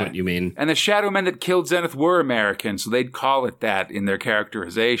is what you mean. And the Shadow Men that killed Zenith were American, so they'd call it that in their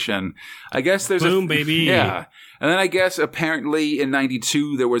characterization. I guess there's Boom, baby. Yeah. And then I guess apparently in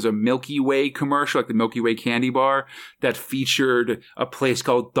 92 there was a Milky Way commercial, like the Milky Way candy bar, that featured a place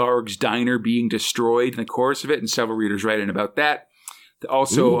called Tharg's Diner being destroyed in the course of it, and several readers write in about that.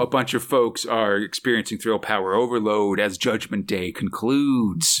 Also, a bunch of folks are experiencing thrill power overload as Judgment Day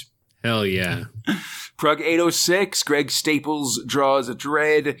concludes. Hell yeah. Prog 806, Greg Staples draws a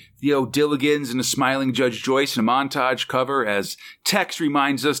dread, Theo Dilligans and a smiling Judge Joyce in a montage cover as Tex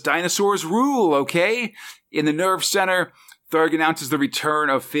reminds us dinosaurs rule, okay? In the Nerve Center, Tharg announces the return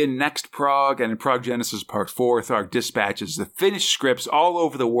of Finn next Prog, and in Prog Genesis Part 4, Tharg dispatches the finished scripts all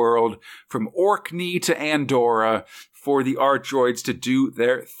over the world, from Orkney to Andorra, for the art droids to do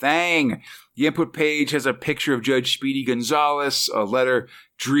their thing. The input page has a picture of Judge Speedy Gonzalez, a letter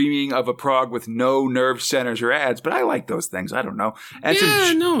dreaming of a Prog with no nerve centers or ads, but I like those things. I don't know. And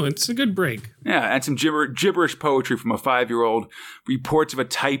it's a good break. Yeah, and some gibberish poetry from a 5-year-old, reports of a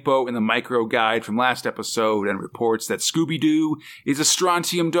typo in the micro guide from last episode, and reports that Scooby-Doo is a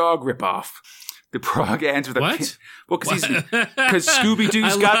Strontium Dog ripoff. The Prog ends with a what? Well, because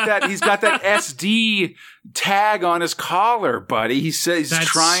Scooby-Doo's got that. He's got that SD tag on his collar, buddy. He says he's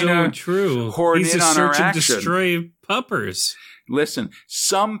trying to hoard in on our action. He's a search and destroy puppers. Listen,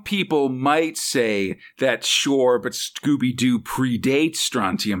 some people might say that sure, but Scooby-Doo predates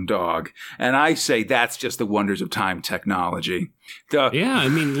Strontium Dog, and I say that's just the wonders of time technology. Yeah, I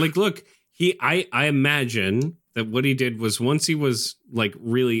mean, like, look, I imagine that what he did was once he was like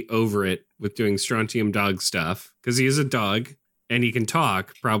really over it with doing Strontium Dog stuff, because he is a dog and he can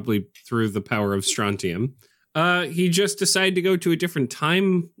talk probably through the power of Strontium. He just decided to go to a different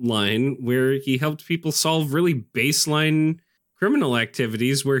timeline where he helped people solve really baseline criminal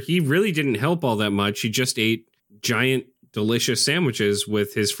activities where he really didn't help all that much. He just ate giant, delicious sandwiches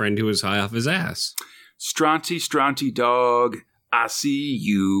with his friend who was high off his ass. Stronty dog, I see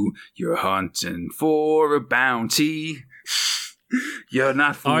you. You're hunting for a bounty. You're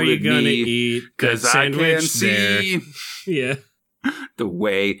not fooling me. Are you gonna eat that sandwich? I can see. There. Yeah. The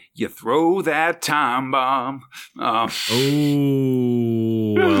way you throw that time bomb. Oh,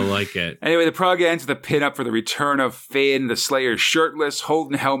 I like it. Anyway, the prog ends with a pinup for the return of Finn, the Slayer shirtless,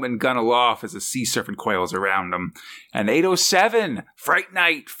 holding helmet and gun aloft as the sea serpent coils around him. And 807, Fright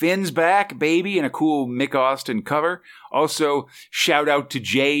Night, Finn's back, baby, and a cool Mick Austin cover. Also, shout out to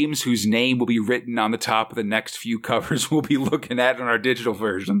James, whose name will be written on the top of the next few covers we'll be looking at in our digital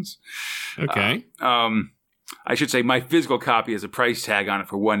versions. Okay. I should say my physical copy has a price tag on it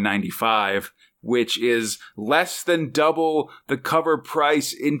for $195, which is less than double the cover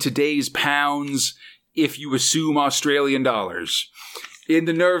price in today's pounds if you assume Australian dollars. In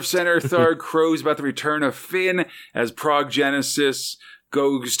the Nerve Center, Tharg crows about the return of Finn as Prog Genesis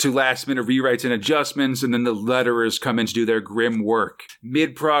goes to last-minute rewrites and adjustments, and then the letterers come in to do their grim work.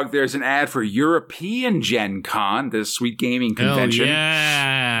 Mid-prog, there's an ad for European Gen Con, the sweet gaming convention. Hell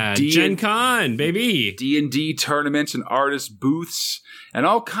yeah! Gen Con, baby! D&D tournaments and artist booths, and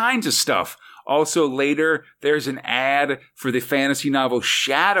all kinds of stuff. Also later, there's an ad for the fantasy novel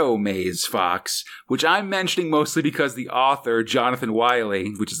Shadow Maze, Fox, which I'm mentioning mostly because the author, Jonathan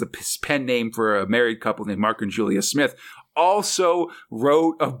Wiley, which is a pen name for a married couple named Mark and Julia Smith, also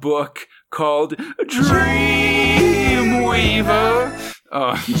wrote a book called Dreamweaver.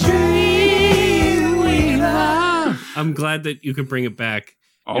 Dreamweaver. I'm glad that you could bring it back.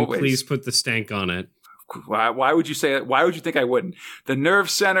 Always. And please put the stank on it. Why would you say that? Why would you think I wouldn't? The Nerve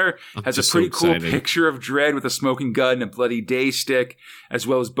Center has a pretty cool picture of Dredd with a smoking gun and a bloody day stick, as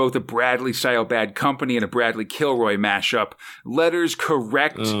well as both a Bradley-style Bad Company and a Bradley Kilroy mashup. Letters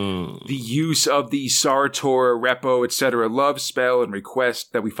correct the use of the Sartor, Repo, etc. love spell and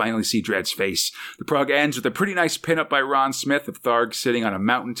request that we finally see Dredd's face. The prog ends with a pretty nice pinup by Ron Smith of Tharg sitting on a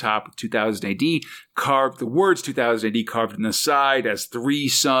mountaintop with 2000 AD, carved the words 2000 AD carved in the side as 3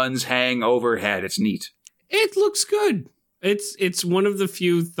 suns hang overhead. It's neat. It looks good. It's one of the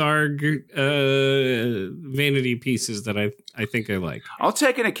few Tharg vanity pieces that I think I like. I'll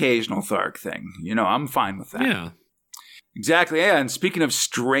take an occasional Tharg thing. You know, I'm fine with that. Yeah. Exactly. Yeah, and speaking of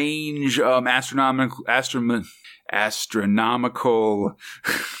strange astronomical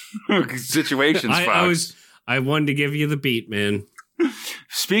situations, Fox. I wanted to give you the beat, man.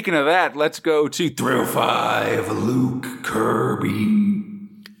 Speaking of that, let's go to Thrill 5, Luke Kirby.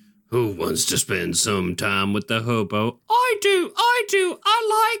 Who wants to spend some time with the hobo? I do.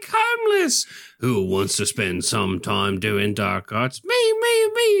 I like homeless. Who wants to spend some time doing dark arts? Me.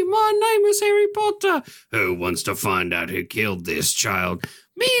 My name is Harry Potter. Who wants to find out who killed this child?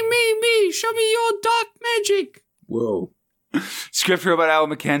 Me. Show me your dark magic. Whoa. Script about Alan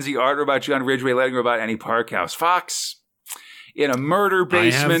McKenzie, art about John Ridgway, lettering about Annie Parkhouse. Fox, in a murder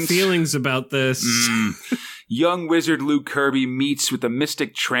basement. I have feelings about this. Young wizard Luke Kirby meets with the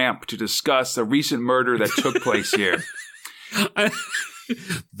mystic tramp to discuss a recent murder that took place here.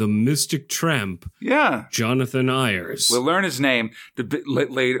 The Mystic Tramp. Yeah. Jonathan Ayers. We'll learn his name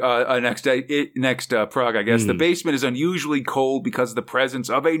next prog, I guess. The basement is unusually cold because of the presence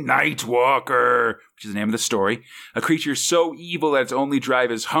of a Night Walker, which is the name of the story. A creature so evil that its only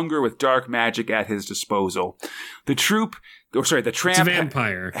drive is hunger with dark magic at his disposal. The tramp. It's a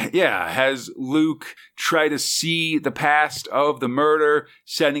vampire. Has Luke try to see the past of the murder,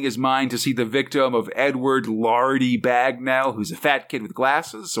 sending his mind to see the victim of Edward Lardy Bagnell, who's a fat kid with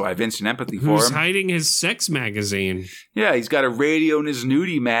glasses, so I have instant empathy for him. Who's hiding his sex magazine. Yeah, he's got a radio in his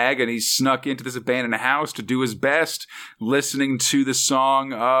nudie mag, and he's snuck into this abandoned house to do his best, listening to the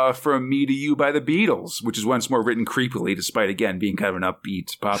song From Me to You by the Beatles, which is once more written creepily, despite, again, being kind of an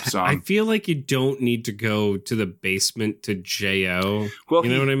upbeat pop song. I feel like you don't need to go to the basement to J.O. Well,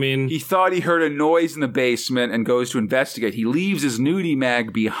 you know what I mean? He thought he heard a noise in the basement and goes to investigate. He leaves his nudie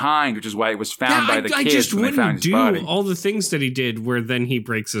mag behind, which is why it was found by the kids. I just wouldn't do all the things that he did where then he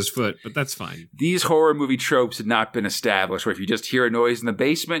breaks his foot, but that's fine. These horror movie tropes had not been established, where if you just hear a noise in the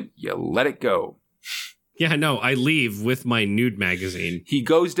basement, you let it go. Yeah, no, I leave with my nude magazine. He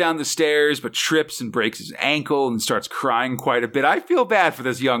goes down the stairs, but trips and breaks his ankle and starts crying quite a bit. I feel bad for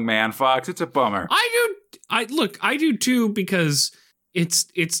this young man, Fox. It's a bummer. I do too, because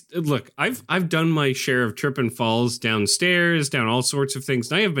I've done my share of trip and falls downstairs, down all sorts of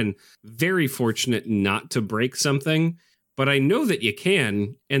things. And I have been very fortunate not to break something, but I know that you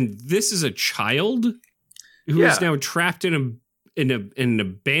can. And this is a child who is now trapped in an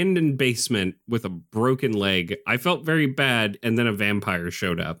abandoned basement with a broken leg. I felt very bad, and then a vampire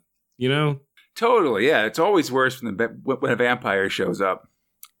showed up. You know? Totally, yeah. It's always worse when a vampire shows up.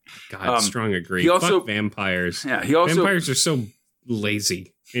 God, strong agree. Fuck vampires. Yeah, vampires are so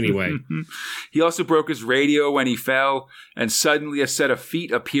lazy. Anyway. He also broke his radio when he fell, and suddenly a set of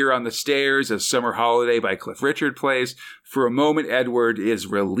feet appear on the stairs as Summer Holiday by Cliff Richard plays. For a moment, Edward is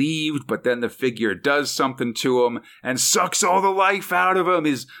relieved, but then the figure does something to him and sucks all the life out of him.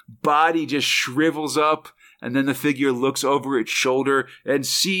 His body just shrivels up, and then the figure looks over its shoulder and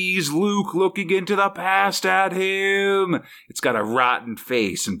sees Luke looking into the past at him. It's got a rotten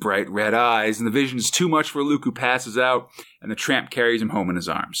face and bright red eyes, and the vision is too much for Luke, who passes out, and the tramp carries him home in his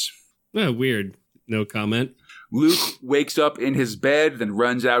arms. Oh, weird. No comment. Luke wakes up in his bed, then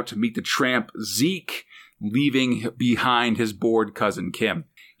runs out to meet the tramp Zeke, leaving behind his bored cousin Kim.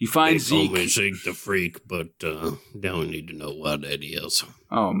 He finds Zeke. They told me Zeke the Freak, but don't need to know what that is.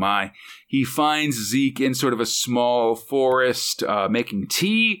 Oh, my. He finds Zeke in sort of a small forest making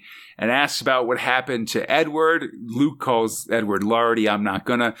tea and asks about what happened to Edward. Luke calls Edward Lardy. I'm not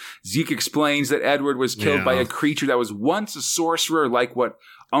gonna. Zeke explains that Edward was killed by a creature that was once a sorcerer, like what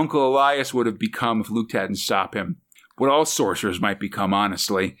Uncle Elias would have become if Luke hadn't stopped him. What all sorcerers might become,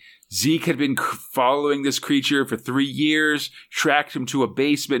 honestly. Zeke had been following this creature for 3 years, tracked him to a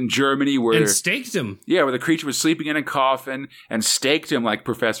basement in Germany and staked him. Yeah, where the creature was sleeping in a coffin and staked him like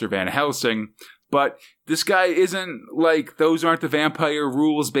Professor Van Helsing. But this guy isn't like, those aren't the vampire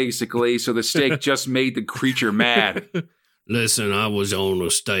rules, basically, so the stake just made the creature mad. Listen, I was on a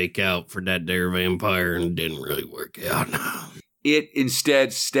stake out for that there vampire and it didn't really work out. It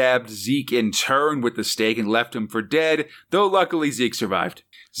instead stabbed Zeke in turn with the stake and left him for dead, though luckily Zeke survived.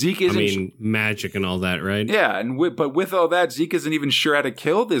 Zeke isn't... magic and all that, right? Yeah, but with all that, Zeke isn't even sure how to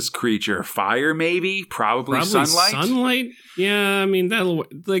kill this creature. Fire, maybe? Probably sunlight? Sunlight? Yeah, that'll...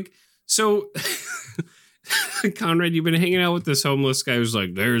 So... Conrad, you've been hanging out with this homeless guy who's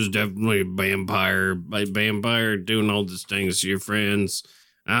like, there's definitely a vampire doing all these things to your friends.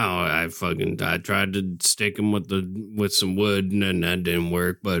 Oh, I tried to stick him with some wood and then that didn't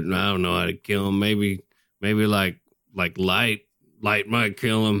work, but I don't know how to kill him. Maybe like light might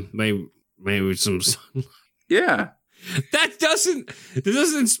kill him. Maybe some sunlight. Yeah. That doesn't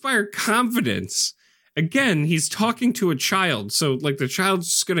inspire confidence. Again, he's talking to a child. So the child's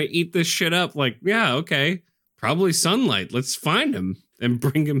just going to eat this shit up. Yeah, okay. Probably sunlight. Let's find him and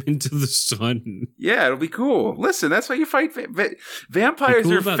bring him into the sun. Yeah, it'll be cool. Listen, that's how you fight. Vampires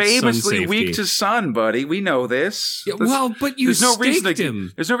are famously weak to sun, buddy. We know this. Yeah, but you staked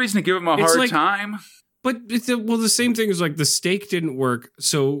him. There's no reason to give him a hard time. But the same thing is the stake didn't work,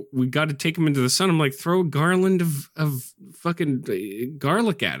 so we got to take him into the sun. I'm like, throw a garland of fucking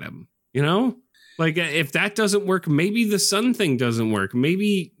garlic at him, you know? If that doesn't work, maybe the sun thing doesn't work.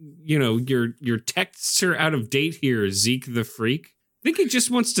 Maybe, your texts are out of date here, Zeke the Freak. I think he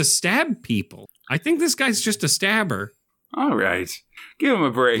just wants to stab people. I think this guy's just a stabber. All right. Give him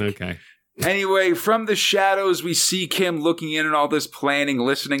a break. Okay. Anyway, from the shadows, we see Kim looking in on all this planning,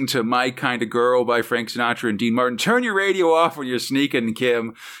 listening to My Kind of Girl by Frank Sinatra and Dean Martin. Turn your radio off when you're sneaking,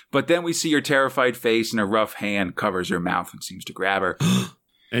 Kim. But then we see her terrified face and a rough hand covers her mouth and seems to grab her.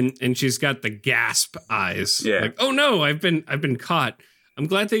 And she's got the gasp eyes. Yeah. Like, oh no, I've been caught. I'm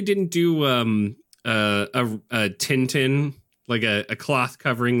glad they didn't do a Tintin, like a cloth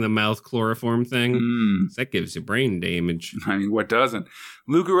covering the mouth chloroform thing. That gives you brain damage. I mean, what doesn't?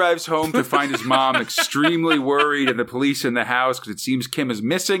 Luke arrives home to find his mom extremely worried and the police in the house because it seems Kim is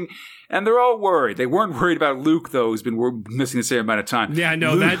missing. And they're all worried. They weren't worried about Luke, though, who's been missing the same amount of time. Yeah,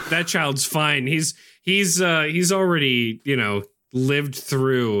 no, that child's fine. He's already, lived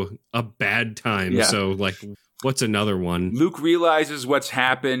through a bad time. Yeah. So, like, what's another one? Luke realizes what's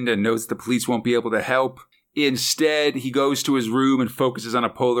happened and knows the police won't be able to help. Instead, he goes to his room and focuses on a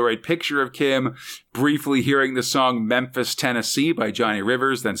Polaroid picture of Kim, briefly hearing the song Memphis, Tennessee by Johnny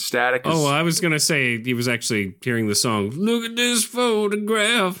Rivers, then Static. Oh, I was going to say he was actually hearing the song, look at this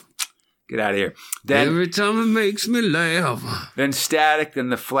photograph. Get out of here. Then, every time it makes me laugh. Then Static, then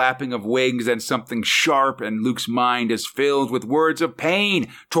the flapping of wings, then something sharp, and Luke's mind is filled with words of pain,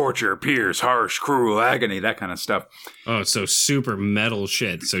 torture, pierce, harsh, cruel, agony, that kind of stuff. Oh, so super metal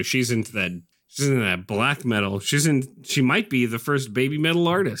shit. So she's into that black metal. She might be the first baby metal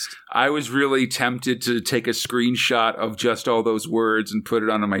artist. I was really tempted to take a screenshot of just all those words and put it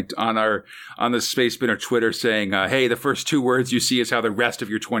on the Space Spinner Twitter saying, hey, the first two words you see is how the rest of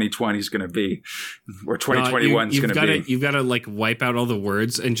your 2020 is going to be, or 2021 is going to be. You've got to like wipe out all the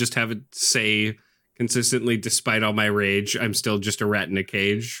words and just have it say consistently, despite all my rage, I'm still just a rat in a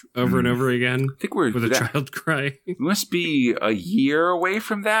cage over and over again. I think we're with a child cry. We must be a year away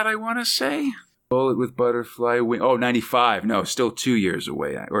from that, I want to say. Bullet with butterfly wing. Oh, 95. No, still 2 years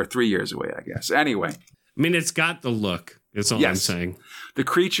away, or 3 years away, I guess. Anyway. I mean, it's got the look. That's all I'm saying. The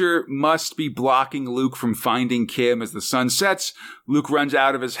creature must be blocking Luke from finding Kim as the sun sets. Luke runs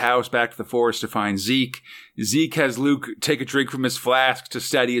out of his house back to the forest to find Zeke. Zeke has Luke take a drink from his flask to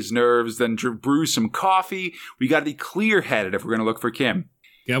steady his nerves, then brew some coffee. We got to be clear-headed if we're going to look for Kim.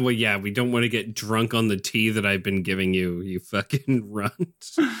 Yeah, well, yeah, we don't want to get drunk on the tea that I've been giving you, you fucking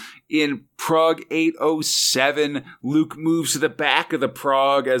runt. In Prague 807, Luke moves to the back of the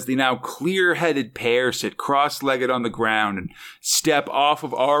Prague as the now clear-headed pair sit cross-legged on the ground and step off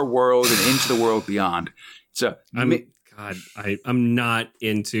of our world and into the world beyond. I'm not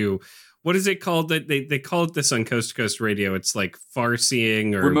into... What is it called? That they call it this on Coast to Coast Radio. It's like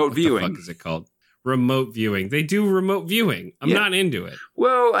far-seeing or... remote viewing. What the fuck is it called? Remote viewing. They do remote viewing. I'm not into it.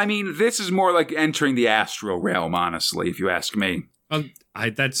 Well, I mean, this is more like entering the astral realm, honestly, if you ask me. I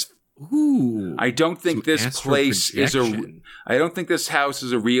don't think this place is I don't think this house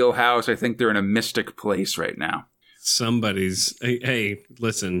is a real house. I think they're in a mystic place right now. Hey,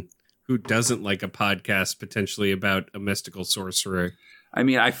 listen, who doesn't like a podcast potentially about a mystical sorcerer? I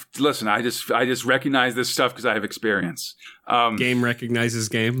mean, I just recognize this stuff because I have experience. Game recognizes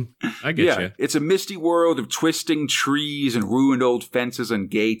game. I get you. It's a misty world of twisting trees and ruined old fences and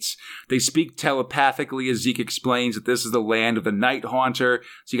gates. They speak telepathically as Zeke explains that this is the land of the Night Haunter,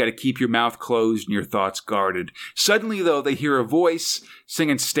 so you got to keep your mouth closed and your thoughts guarded. Suddenly, though, they hear a voice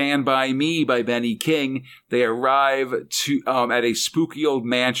singing Stand By Me by Benny King. They arrive at a spooky old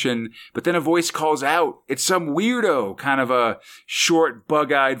mansion, but then a voice calls out. It's some weirdo, kind of a short,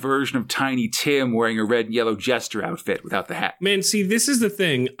 bug-eyed version of Tiny Tim wearing a red and yellow jester outfit without the hat. Man, see, this is the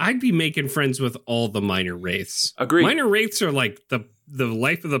thing. I'd be making friends with all the minor wraiths. Agreed. Minor wraiths are like the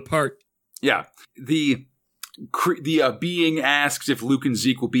life of the part. Yeah. The being asks if Luke and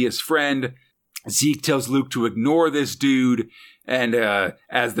Zeke will be his friend. Zeke tells Luke to ignore this dude, and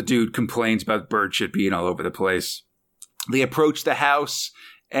as the dude complains about bird shit being all over the place. They approach the house,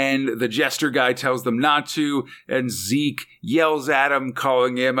 and the jester guy tells them not to, and Zeke yells at him,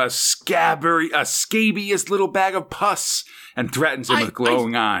 calling him a scabious little bag of pus, and threatens him with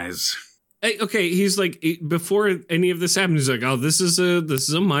glowing eyes. Okay, he's like, before any of this happened, he's like, oh, this is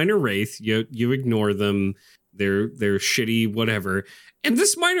a minor wraith. You ignore them. They're shitty, whatever. And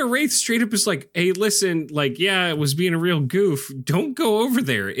this minor wraith straight up is like, hey, listen, like, yeah, it was being a real goof. Don't go over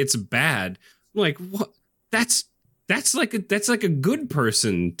there. It's bad. I'm like, what? That's like a good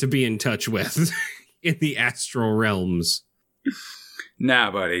person to be in touch with in the astral realms.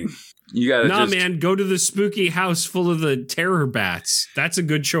 Nah, buddy. You gotta man, go to the spooky house full of the terror bats. That's a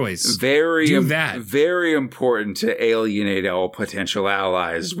good choice. Do that. Very important to alienate all potential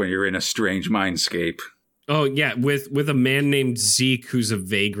allies when you're in a strange mindscape. Oh yeah, with a man named Zeke who's a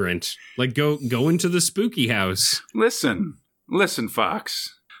vagrant. Like go into the spooky house. Listen,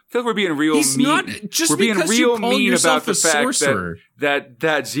 Fox. I feel like we're being real He's mean. not just we're being because real you call mean yourself about the a fact sorcerer.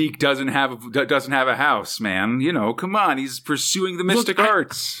 that Zeke doesn't have a house, man. You know, come on, he's pursuing the mystic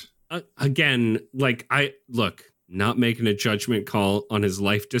arts. Again, like not making a judgment call on his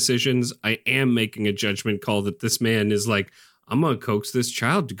life decisions. I am making a judgment call that this man is like, I'm going to coax this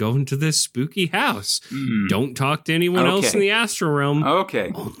child to go into this spooky house. Don't talk to anyone else in the astral realm.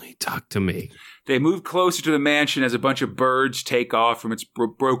 Okay. Only talk to me. They move closer to the mansion as a bunch of birds take off from its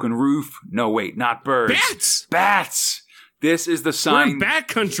broken roof. No, wait, not birds. Bats! Bats! This is the sign. We're in bat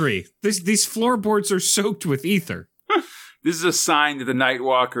country. These floorboards are soaked with ether. This is a sign that the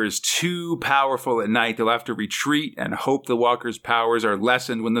Nightwalker is too powerful at night. They'll have to retreat and hope the Walker's powers are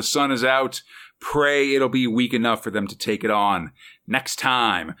lessened when the sun is out. Pray it'll be weak enough for them to take it on. Next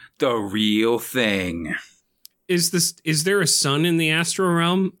time, The Real Thing. Is there a sun in the astral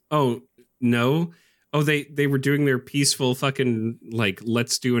realm? Oh, no. Oh, they were doing their peaceful fucking, like,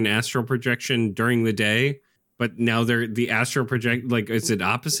 let's do an astral projection during the day, but now they're the astral project, like, is it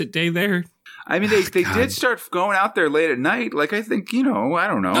opposite day there? I mean, they did start going out there late at night. Like, I think, I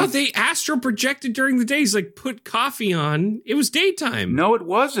don't know. No, they astral projected during the days, like, put coffee on. It was daytime. No, it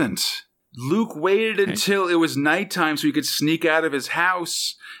wasn't. Luke waited until it was nighttime so he could sneak out of his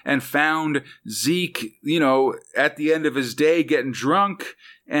house and found Zeke, at the end of his day getting drunk.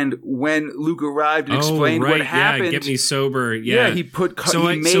 And when Luke arrived and explained what happened, get me sober. He put so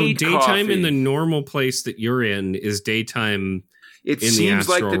made daytime coffee. In the normal place that you're in is daytime. It in seems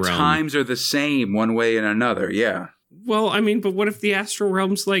the like the realm. times are the same one way and another. Yeah. Well, I mean, but what if the astral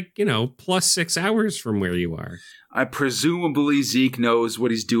realm's like, plus 6 hours from where you are? I presumably Zeke knows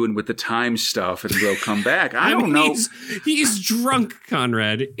what he's doing with the time stuff and will come back. I don't know. He's drunk,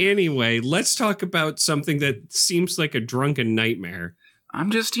 Conrad. Anyway, let's talk about something that seems like a drunken nightmare.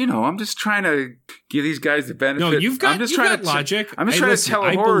 I'm just trying to give these guys the benefit. No, you've got logic. I'm just trying to tell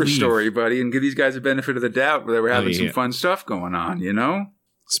a horror story, buddy, and give these guys the benefit of the doubt where we're having some fun stuff going on,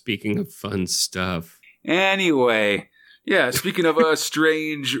 Speaking of fun stuff. Anyway, yeah, speaking of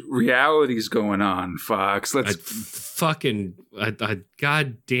strange realities going on, Fox, let's... A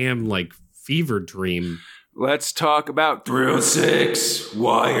goddamn, like, fever dream. Let's talk about Thrill 6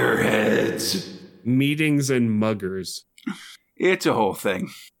 Wireheads. Meetings and muggers. It's a whole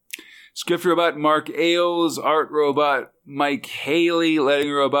thing. Script robot Mark Ailes, art robot Mike Haley,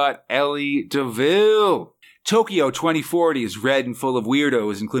 letting robot Ellie DeVille. Tokyo 2040 is red and full of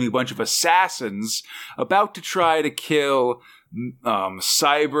weirdos, including a bunch of assassins about to try to kill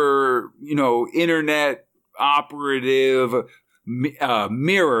cyber, internet operative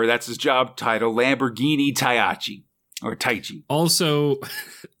Mirror. That's his job title, Lamborghini Taichi.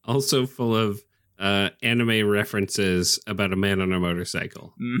 Also full of anime references about a man on a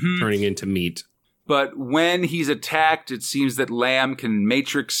motorcycle turning into meat. But when he's attacked, it seems that Lamb can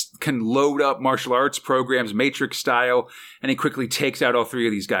load up martial arts programs Matrix style, and he quickly takes out all three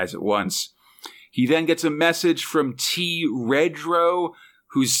of these guys at once. He then gets a message from T. Redro,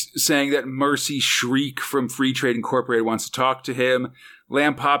 who's saying that Mercy Shriek from Free Trade Incorporated wants to talk to him.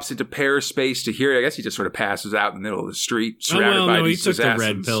 Lamb pops into Paraspace to hear it. I guess he just sort of passes out in the middle of the street, surrounded by these assassins. He took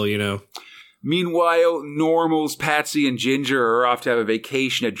the red pill, Meanwhile, Normals, Patsy, and Ginger are off to have a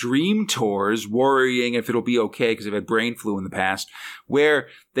vacation at Dream Tours, worrying if it'll be okay because they've had brain flu in the past, where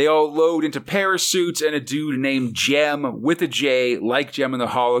they all load into parasuits and a dude named Jem, with a J, like Jem in the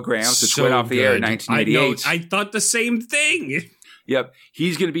Holograms, which went off the air in 1988. I thought the same thing. Yep.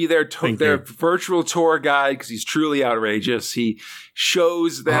 He's going to be their virtual tour guide because he's truly outrageous. He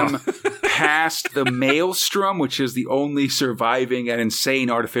shows them past the Maelstrom, which is the only surviving and insane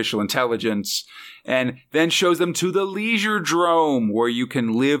artificial intelligence, and then shows them to the Leisure Drome, where you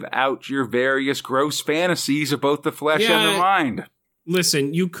can live out your various gross fantasies of both the flesh and the mind.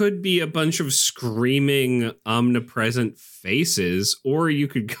 Listen, you could be a bunch of screaming, omnipresent faces, or you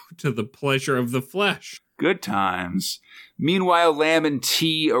could go to the pleasure of the flesh. Good times. Meanwhile, Lamb and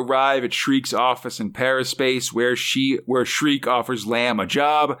T arrive at Shriek's office in Paraspace, where Shriek offers Lamb a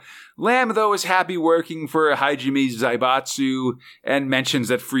job. Lamb, though, is happy working for Hajime Zaibatsu and mentions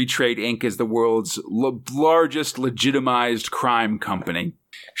that Free Trade Inc. is the world's largest legitimized crime company.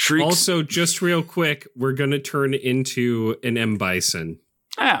 Also, just real quick, we're going to turn into an M. Bison.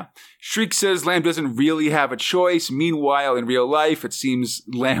 Shriek says Lamb doesn't really have a choice. Meanwhile, in real life, it seems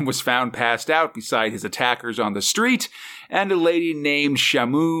Lamb was found passed out beside his attackers on the street, and a lady named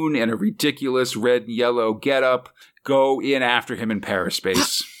Shamoon in a ridiculous red and yellow getup go in after him in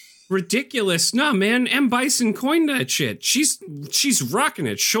Paraspace. Ridiculous? Nah, man. M. Bison coined that shit. She's rocking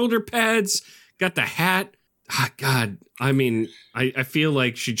it. Shoulder pads, got the hat. God. I mean, I feel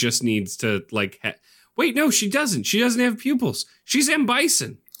like she just needs to, like... Wait, no, she doesn't. She doesn't have pupils. She's M.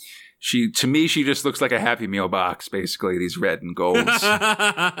 Bison. To me, she just looks like a Happy Meal box, basically, these red and golds.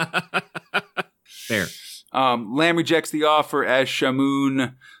 There. Lamb rejects the offer as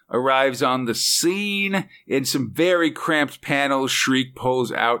Shamoon arrives on the scene. In some very cramped panels, Shriek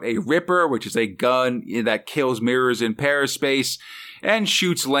pulls out a Ripper, which is a gun that kills mirrors in paraspace, and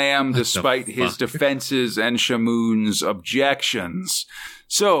shoots Lamb despite his defenses and Shamoon's objections.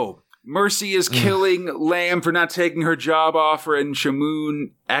 So, Mercy is killing Lamb for not taking her job offer, and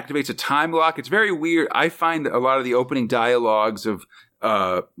Shamoon activates a time lock. It's very weird. I find a lot of the opening dialogues of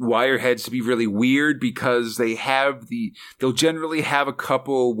Wireheads to be really weird because they'll generally have a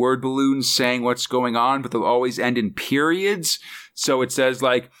couple word balloons saying what's going on, but they'll always end in periods. So it says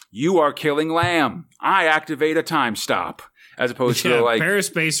like, you are killing Lamb. I activate a time stop. As opposed to like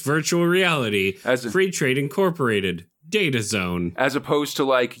Paraspace Virtual Reality, Free Trade Incorporated, Data Zone. As opposed to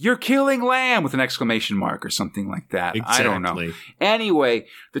like, you're killing Lamb with an exclamation mark or something like that. Exactly. I don't know. Anyway,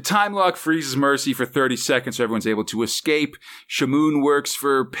 the time lock freezes Mercy for 30 seconds so everyone's able to escape. Shamoon works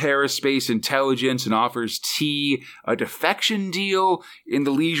for Paraspace Intelligence and offers T a defection deal in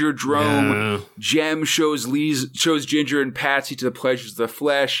the Leisure Drome. Yeah. Jem shows Ginger and Patsy to the pleasures of the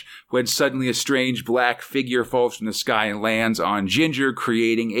flesh when suddenly a strange black figure falls from the sky and lands on Ginger,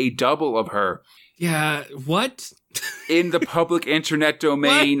 creating a double of her. Yeah, what? In the public internet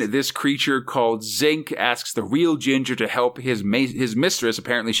domain, this creature called Zinc asks the real Ginger to help his mistress.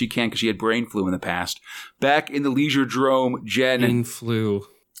 Apparently she can't because she had brain flu in the past. Back in the Leisure Drome, Jem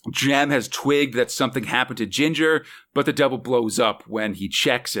has twigged that something happened to Ginger, but the double blows up when he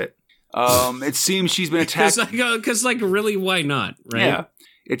checks it. It seems she's been attacked. Because, really, why not, right? Yeah.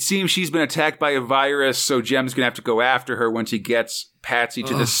 It seems she's been attacked by a virus, so Jem's going to have to go after her once he gets Patsy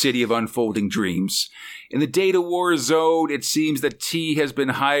to the City of Unfolding Dreams. In the Data War zone, it seems that T has been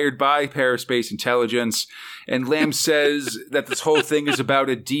hired by Paraspace Intelligence, and Lamb says that this whole thing is about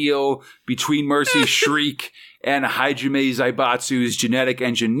a deal between Mercy Shriek and Hajime Zaibatsu's genetic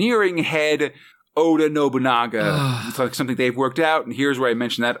engineering head, Oda Nobunaga. It's like something they've worked out, and here's where I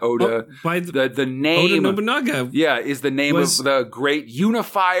mentioned that Oda. The name Oda Nobunaga. Yeah, is the name of the great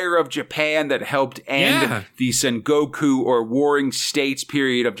unifier of Japan that helped end the Sengoku or Warring States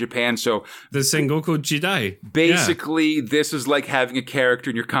period of Japan. So the Sengoku Jidai. Basically, this is like having a character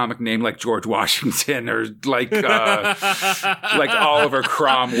in your comic name like George Washington or like like Oliver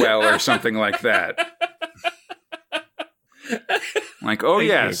Cromwell or something like that. Like,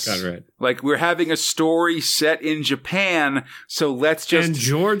 yes. Like, we're having a story set in Japan, so let's just... And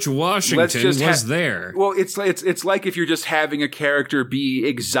George Washington was there. Well, it's like if you're just having a character be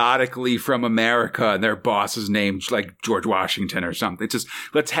exotically from America and their boss is named, like, George Washington or something. It's just,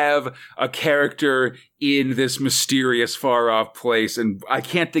 let's have a character in this mysterious, far-off place, and I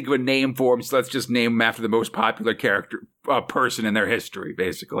can't think of a name for him, so let's just name him after the most popular person in their history,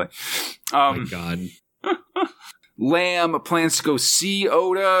 basically. Oh, my God. Lamb plans to go see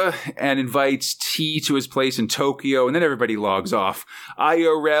Oda and invites T to his place in Tokyo, and then everybody logs off.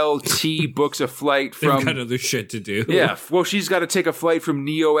 IRL, T books a flight from... They've got other shit to do. Yeah, well, she's got to take a flight from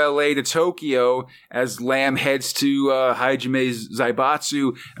Neo LA to Tokyo as Lamb heads to Hajime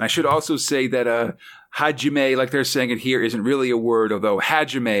Zaibatsu. And I should also say that Hajime, like they're saying it here, isn't really a word, although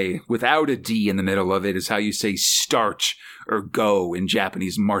Hajime, without a D in the middle of it, is how you say start or go in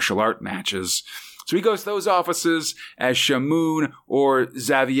Japanese martial art matches. So he goes to those offices as Shamoon, or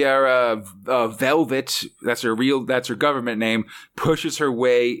Xaviera Velvet, that's her government name, pushes her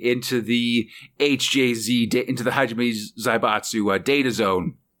way into the HJZ, into the Hajime Zaibatsu data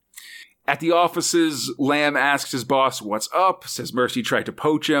zone. At the offices, Lamb asks his boss what's up, says Mercy tried to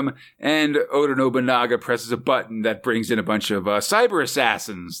poach him, and Oda Nobunaga presses a button that brings in a bunch of cyber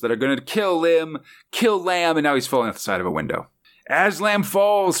assassins that are going to kill Lamb, and now he's falling off the side of a window. As Lamb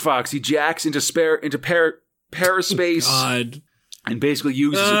falls, Foxy jacks into paraspace and basically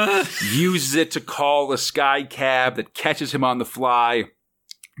uses it to call a sky cab that catches him on the fly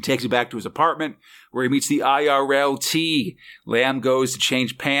and takes him back to his apartment where he meets the IRL-T. Lamb goes to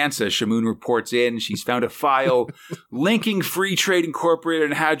change pants as Shamoon reports in. She's found a file linking Free Trade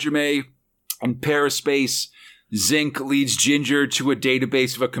Incorporated and Hajime and Paraspace. Zinc leads Ginger to a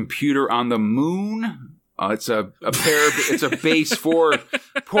database of a computer on the moon. It's a base for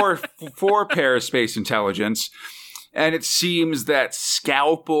Paraspace Intelligence. And it seems that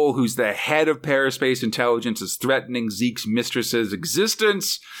Scalpel, who's the head of Paraspace Intelligence, is threatening Zeke's mistress's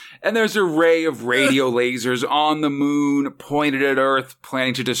existence. And there's a ray of radio lasers on the moon pointed at Earth,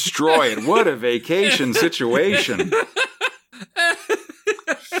 planning to destroy it. What a vacation situation.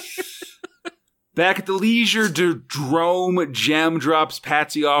 Back at the Leisure Drome, Jem drops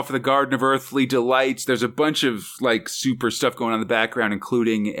Patsy off at the Garden of Earthly Delights. There's a bunch of like super stuff going on in the background,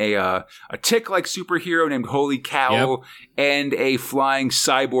 including a tick-like superhero named Holy Cow and a flying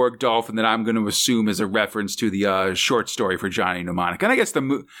cyborg dolphin that I'm going to assume is a reference to the short story for Johnny Mnemonic. And I guess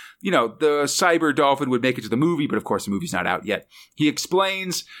the cyber dolphin would make it to the movie, but of course the movie's not out yet. He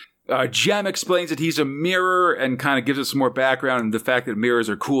explains. Jem explains that he's a mirror and kind of gives us some more background on the fact that mirrors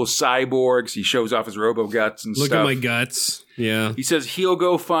are cool cyborgs. He shows off his robo-guts and stuff. Look at my guts. Yeah. He says he'll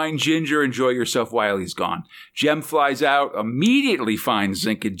go find Ginger, enjoy yourself while he's gone. Jem flies out, immediately finds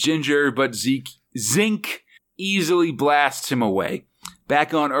Zinc and Ginger, but Zinc easily blasts him away.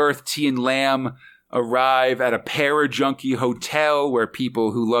 Back on Earth, T and Lamb arrive at a para-junkie hotel where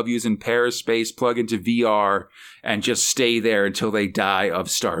people who love using paraspace plug into VR and just stay there until they die of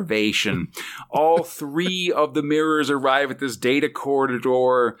starvation. All three of the mirrors arrive at this data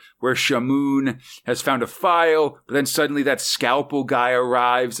corridor where Shamoon has found a file, but then suddenly that scalpel guy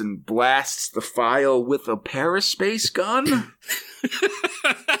arrives and blasts the file with a paraspace gun.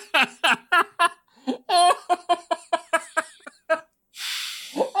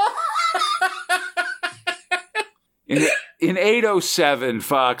 In 807,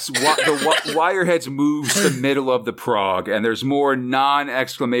 Fox, the Wireheads moves to the middle of the prog, and there's more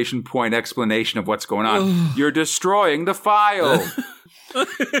non-exclamation point explanation of what's going on. You're destroying the file.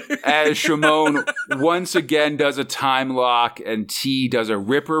 As Shimon once again does a time lock and T does a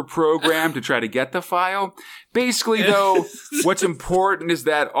Ripper program to try to get the file. Basically, though, what's important is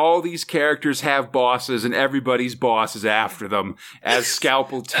that all these characters have bosses and everybody's boss is after them, as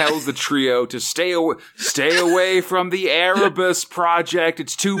Scalpel tells the trio to stay away from the Erebus project.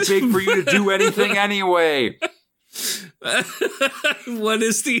 It's too big for you to do anything anyway. What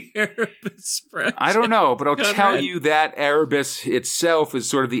is the Erebus project? I don't know, but I'll tell you that Erebus itself is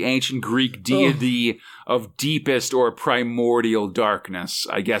sort of the ancient Greek deity of deepest or primordial darkness,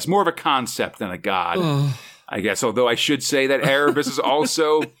 I guess. More of a concept than a god, I guess. Although I should say that Erebus is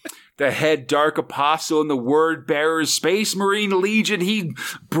also the head dark apostle in the Word Bearers Space Marine Legion. He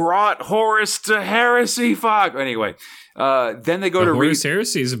brought Horus to heresy. Fuck. Anyway. Then they go to read.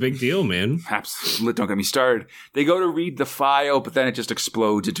 Heresy is a big deal, man. Absolutely, don't get me started. They go to read the file, but then it just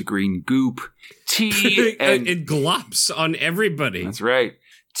explodes into green goop. T and it glops on everybody. That's right.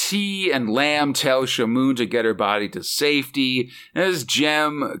 T and Lamb tell Shamoon to get her body to safety. As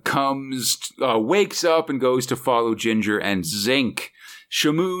Jem wakes up and goes to follow Ginger and Zinc.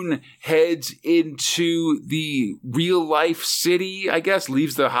 Shamoon heads into the real life city, I guess,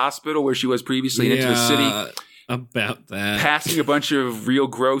 leaves the hospital where she was previously and into the city. About that. Passing a bunch of real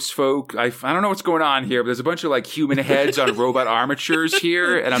gross folk. I don't know what's going on here, but there's a bunch of like human heads on robot armatures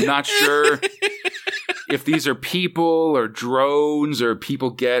here, and I'm not sure if these are people or drones or people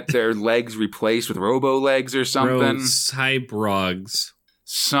get their legs replaced with robo legs or something. Cyborgs.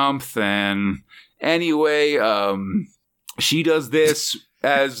 Something. Anyway, she does this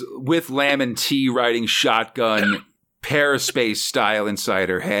as with Lamb and T riding shotgun paraspace style inside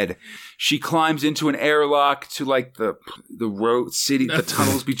her head. She climbs into an airlock to like the road city, the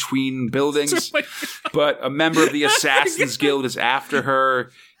tunnels between buildings. But a member of the Assassin's Guild is after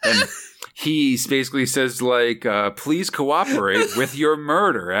her, and he basically says like, "Please cooperate with your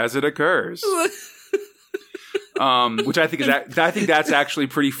murder as it occurs." Which I think that's actually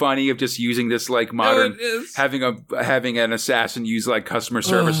pretty funny of just using this like modern having an assassin use like customer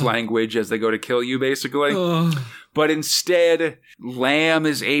service language as they go to kill you, basically. But instead, Lamb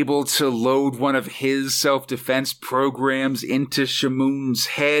is able to load one of his self-defense programs into Shamoon's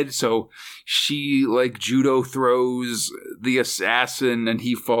head, so she like judo throws the assassin and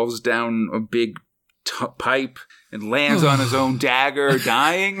he falls down a big pipe and lands on his own dagger,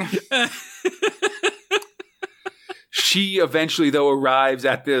 dying. She eventually, though, arrives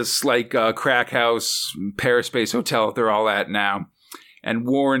at this like crack house, paraspace hotel that they're all at now, and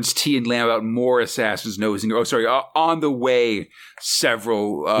warns T and Lamb about more assassins nosing. On the way,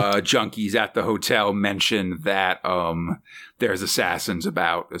 several junkies at the hotel mention that there's assassins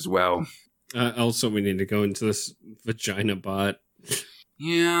about as well. Also, we need to go into this vagina bot.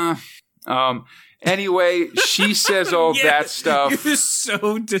 Yeah. Anyway, she says all that stuff. You're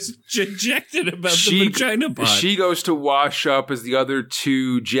so dejected about the vagina bot. She goes to wash up as the other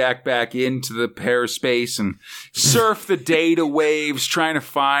two jack back into the paraspace and surf the data waves, trying to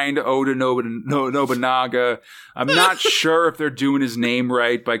find Oda Nobunaga. I'm not sure if they're doing his name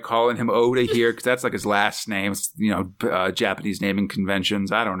right by calling him Oda here, because that's like his last name. It's, Japanese naming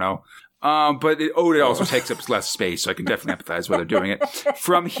conventions. I don't know. But Oda also takes up less space, so I can definitely empathize why they're doing it.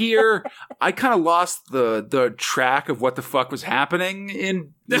 From here, I kind of lost the track of what the fuck was happening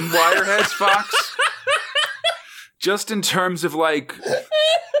in Wireheads, Fox. Just in terms of like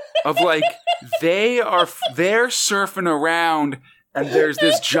they're surfing around and there's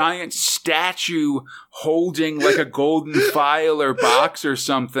this giant statue holding like a golden file or box or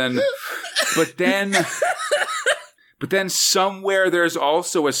something. But then somewhere there's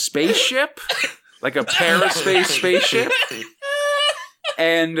also a spaceship, like a paraspace spaceship.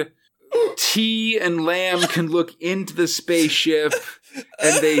 And T and Lamb can look into the spaceship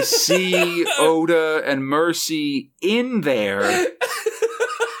and they see Oda and Mercy in there.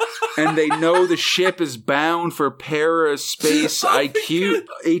 And they know the ship is bound for Paraspace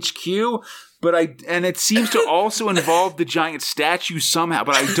HQ. And it seems to also involve the giant statue somehow,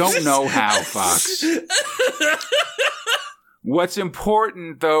 but I don't know how, Fox. What's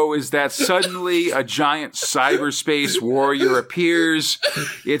important, though, is that suddenly a giant cyberspace warrior appears.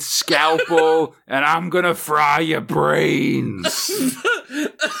 It's Scalpel, and I'm gonna fry your brains.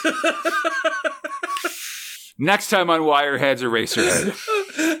 Next time on Wireheads or Racerhead.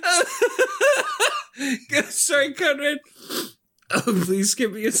 Sorry, Conrad. Oh, please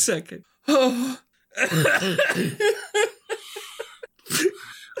give me a second. Oh.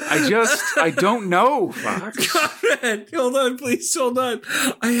 I don't know, Fox. Conrad, hold on, please, hold on.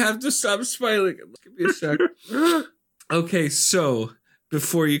 I have to stop smiling. Give me a second. Okay, so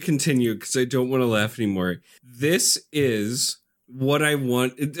before you continue, because I don't want to laugh anymore, this is what I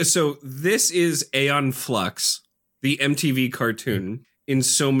want. So this is Aeon Flux, the MTV cartoon, in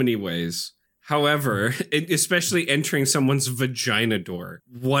so many ways. However, especially entering someone's vagina door,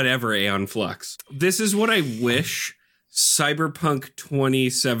 whatever Aeon Flux. This is what I wish Cyberpunk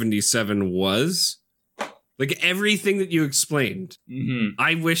 2077 was. Like everything that you explained. Mm-hmm.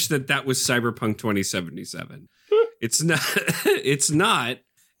 I wish that was Cyberpunk 2077. It's not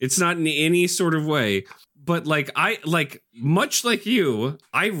in any sort of way. But much like you,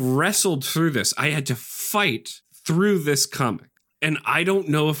 I wrestled through this. I had to fight through this comic. And I don't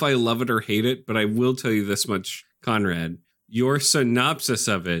know if I love it or hate it, but I will tell you this much, Conrad. Your synopsis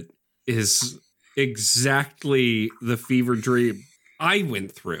of it is exactly the fever dream I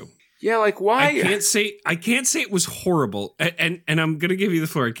went through. Yeah, like why? I can't say it was horrible. And I'm going to give you the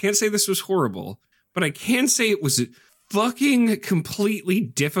floor. I can't say this was horrible, but I can say it was fucking completely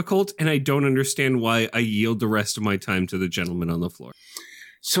difficult, and I don't understand why I yield the rest of my time to the gentleman on the floor.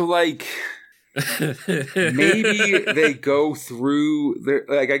 So, like, maybe they go through,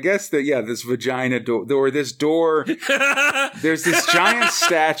 I guess this vagina door, or this door, there's this giant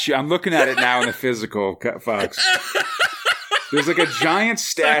statue. I'm looking at it now in the physical, Fox. There's like a giant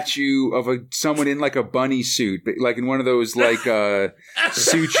statue of someone in like a bunny suit, like in one of those like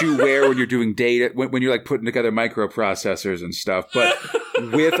suits you wear when you're doing data, when you're like putting together microprocessors and stuff, but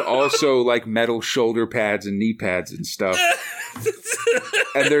with also like metal shoulder pads and knee pads and stuff.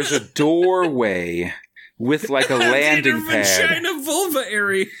 And there's a doorway with like a landing pad. Vagina vulva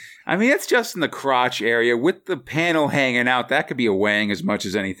area. I mean, it's just in the crotch area with the panel hanging out. That could be a wang as much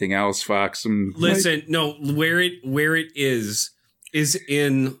as anything else, Fox. Listen, no, where it is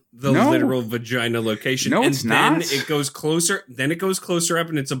in the literal vagina location. No, and it's not. Then it goes closer. Then it goes closer up,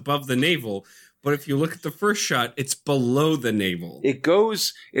 and it's above the navel. But if you look at the first shot, it's below the navel.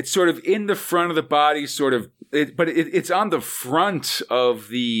 It's sort of in the front of the body, sort of. But it's on the front of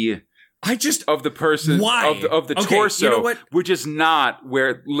the. Of the person, why? of the torso, you know what? Which is not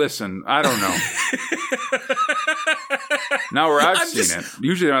where, listen, I don't know. Not where I've seen it.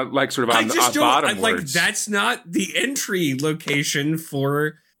 Usually like sort of on bottom like that's not the entry location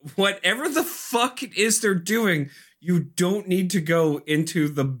for whatever the fuck it is they're doing. You don't need to go into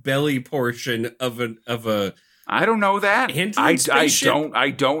the belly portion of a I don't know that. I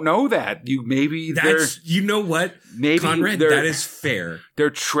don't know that. You know what? Maybe Conrad, that is fair. They're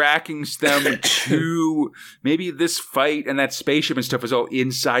tracking them to maybe this fight and that spaceship and stuff is all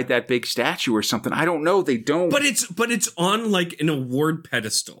inside that big statue or something. I don't know. They don't. But it's on like an award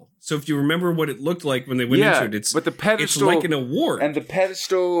pedestal. So if you remember what it looked like when they went into it, but the pedestal, it's like an award. And the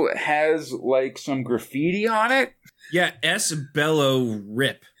pedestal has like some graffiti on it. Yeah, S. Bellow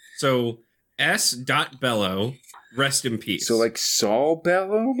Rip. So S. Bellow, rest in peace. So like Saul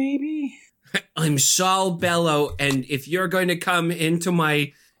Bellow, maybe? I'm Saul Bellow, and if you're going to come into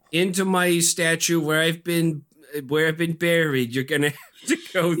my statue where I've been buried, you're gonna have to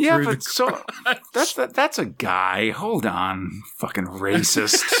go through that's a guy. Hold on, fucking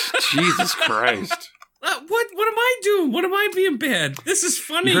racist. Jesus Christ. What am I doing? What am I being bad? This is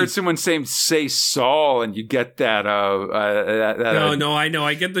funny. You heard someone say Saul, and you get that. No, I know.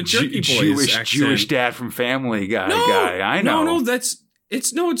 I get the Jerky Boys Jewish dad from Family Guy guy. I know. No,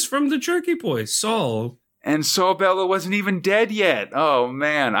 it's from the Jerky Boys. Saul. And Saul Bellow wasn't even dead yet. Oh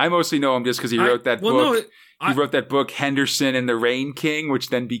man, I mostly know him just because he wrote that book. He wrote that book, Henderson and the Rain King, which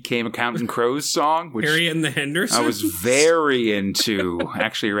then became a Counting Crows song. Which Harry and the Hendersons? I was very into,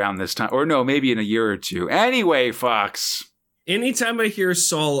 actually, around this time. Or no, maybe in a year or two. Anyway, Fox. Anytime I hear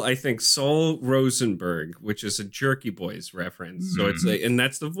Saul, I think Saul Rosenberg, which is a Jerky Boys reference. So it's and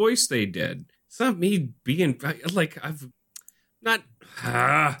that's the voice they did. It's not me being,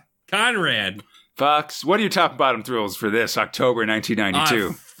 Conrad. Fox, what are your top and bottom thrills for this October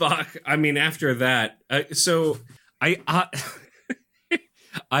 1992? Fuck. I mean, after that, so I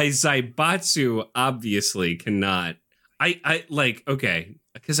Zaibatsu obviously cannot. Okay,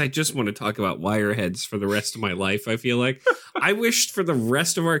 because I just want to talk about Wireheads for the rest of my life. I feel like I wished for the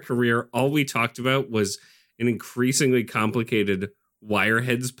rest of our career, all we talked about was an increasingly complicated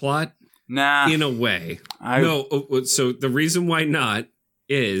Wireheads plot. Nah, in a way, So the reason why not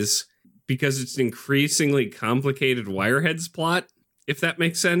is because it's an increasingly complicated Wireheads plot, if that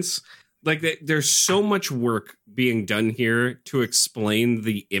makes sense. Like, there's so much work being done here to explain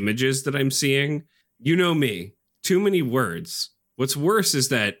the images that I'm seeing. You know me, too many words. What's worse is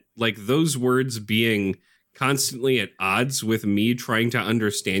that, like, those words being constantly at odds with me trying to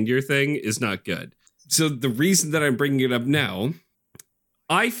understand your thing is not good. So the reason that I'm bringing it up now,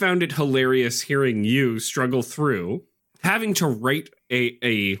 I found it hilarious hearing you struggle through having to write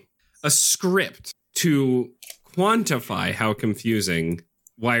a script to quantify how confusing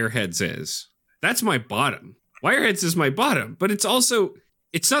Wireheads is. That's my bottom. Wireheads is my bottom, but it's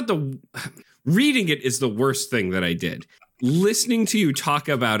not reading it is the worst thing that I did. Listening to you talk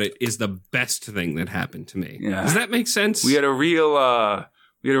about it is the best thing that happened to me. Yeah. Does that make sense? We had a real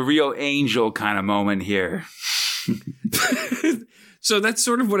angel kind of moment here. So that's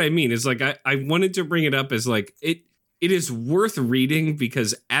sort of what I mean. Is like, I wanted to bring it up as like, it is worth reading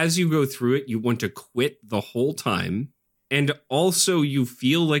because as you go through it, you want to quit the whole time. And also you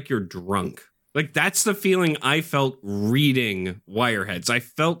feel like you're drunk. Like, that's the feeling I felt reading Wireheads. I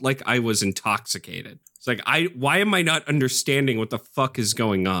felt like I was intoxicated. It's like, why am I not understanding what the fuck is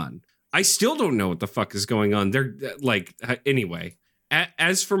going on? I still don't know what the fuck is going on. They're like, anyway,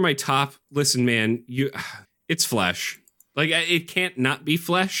 as for my top, listen, man, it's Flesh. Like, it can't not be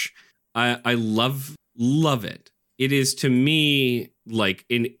Flesh. I love it. It is, to me, like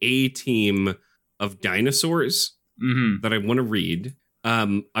an A-team of dinosaurs that I want to read.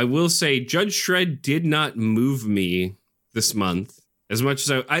 I will say Judge Dredd did not move me this month as much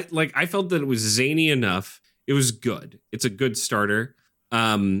as I felt that it was zany enough. It was good. It's a good starter.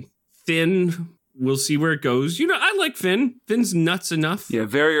 Finn, we'll see where it goes. You know, I like Finn. Finn's nuts enough. Yeah,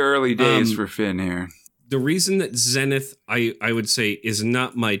 very early days for Finn here. The reason that Zenith, I would say, is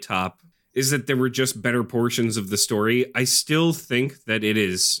not my top is that there were just better portions of the story. I still think that it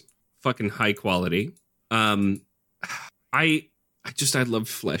is fucking high quality. I loved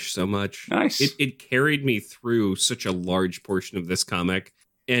Flesh so much. Nice. It carried me through such a large portion of this comic.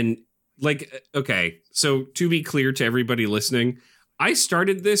 And like, okay, so to be clear to everybody listening, I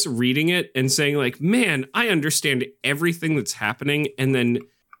started this reading it and saying like, man, I understand everything that's happening. And then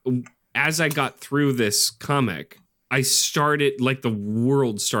as I got through this comic, I started, like, the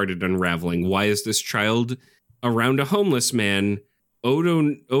world started unraveling. Why is this child around a homeless man?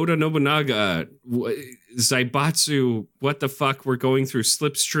 Oda Nobunaga, Zaibatsu, what the fuck? We're going through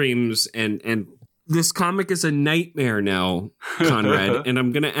slipstreams, and this comic is a nightmare now, Conrad. And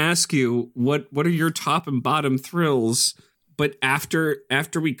I'm going to ask you, what are your top and bottom thrills? But after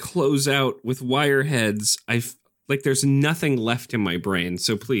we close out with Wireheads, like, there's nothing left in my brain.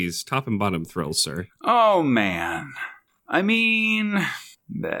 So please, top and bottom thrills, sir. Oh, man. I mean,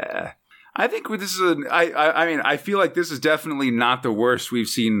 I think this is I feel like this is definitely not the worst we've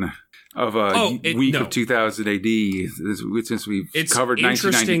seen of a week of 2000 AD since we've covered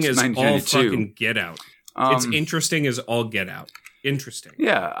 1992. All fucking get out. It's interesting as all get out. Interesting.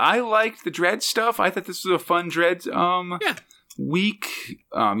 Yeah, I liked the Dredd stuff. I thought this was a fun Dredd week.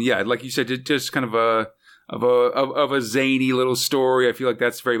 Like you said, just kind of a zany little story. I feel like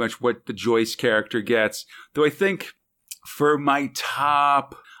that's very much what the Joyce character gets. Though I think for my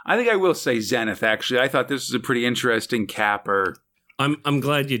top, I think I will say Zenith, actually. I thought this was a pretty interesting capper. I'm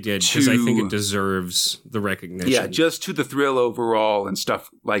glad you did, because I think it deserves the recognition. Yeah, just to the thrill overall and stuff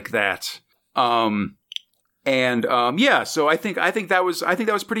like that. So I think that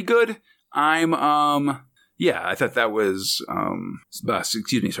was pretty good. I'm Yeah, I thought that was,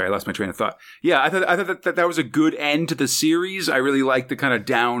 excuse me, sorry, I lost my train of thought. Yeah, I thought that was a good end to the series. I really liked the kind of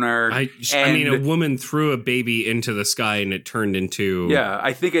downer. I mean, a woman threw a baby into the sky and it turned into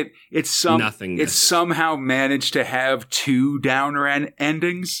I think nothingness. It somehow managed to have two downer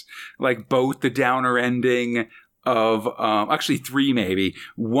endings, like both the downer ending of actually three maybe.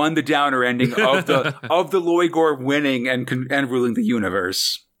 One, the downer ending of the Loigor winning and ruling the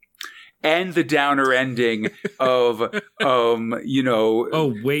universe. And the downer ending of, oh,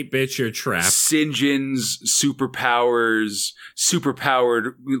 wait, bitch, you're trapped. Sinjin's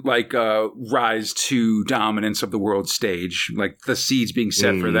superpowered, like, rise to dominance of the world stage, like the seeds being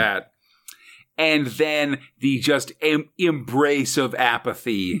set for that. And then the just embrace of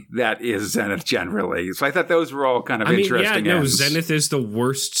apathy that is Zenith generally. So I thought those were all kind of interesting ends. Zenith is the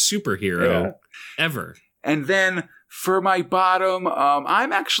worst superhero ever. And then for my bottom,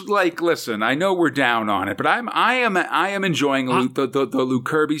 I'm actually like, listen, I know we're down on it, but I am enjoying the Luke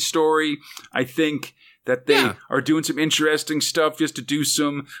Kirby story. I think that they are doing some interesting stuff just to do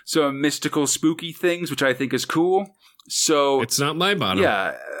some mystical, spooky things, which I think is cool. So it's not my bottom.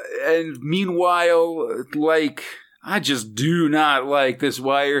 Yeah, and meanwhile, like, I just do not like this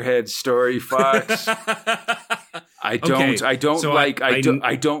Wirehead story, Fox. I just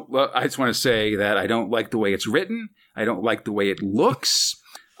want to say that I don't like the way it's written. I don't like the way it looks.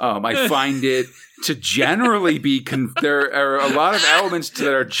 I find it to generally be there are a lot of elements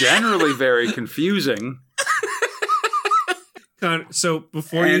that are generally very confusing. So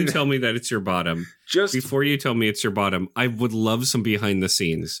before you tell me that it's your bottom, I would love some behind the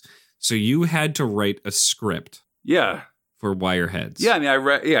scenes. So you had to write a script. Yeah. For Wireheads. Yeah, I mean, I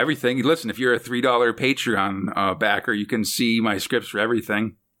read everything. Listen, if you're a $3 Patreon backer, you can see my scripts for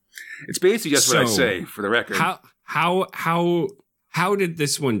everything. It's basically just what I say, for the record. How did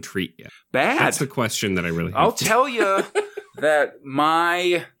this one treat you? Bad. That's the question that I really have. I'll tell you that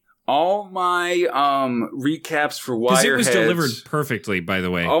all my recaps for Wireheads. Because it was delivered perfectly, by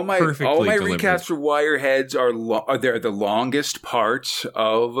the way. All my recaps for Wireheads they're the longest part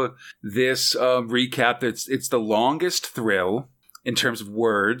of this recap. It's the longest thrill in terms of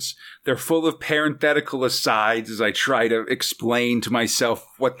words. They're full of parenthetical asides as I try to explain to myself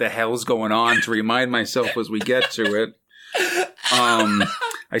what the hell's going on to remind myself as we get to it.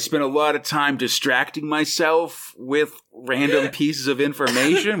 I spent a lot of time distracting myself with random pieces of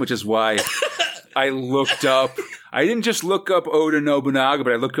information, which is why I didn't just look up Oda Nobunaga,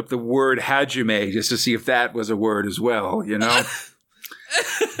 but I looked up the word Hajime just to see if that was a word as well, you know?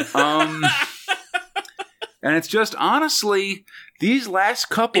 And it's just, honestly, these last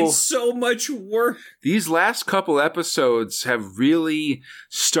couple... It's so much work. These last couple episodes have really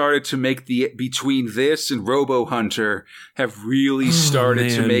started to make between this and Robo Hunter, have really started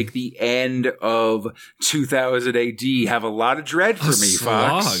to make the end of 2000 AD have a lot of dread for me,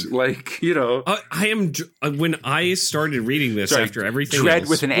 Fox. Like, you know... I am... when I started reading this after everything Dread else,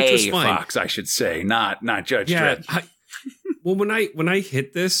 with an A, Fox, I should say, not Judge Dredd. Well, when I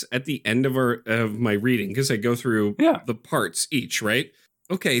hit this at the end of my reading, because I go through the parts each, right?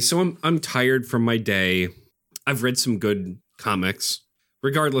 Okay, so I'm tired from my day. I've read some good comics,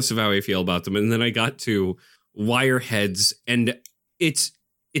 regardless of how I feel about them, and then I got to Wireheads, and it's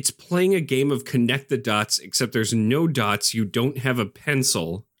playing a game of connect the dots, except there's no dots. You don't have a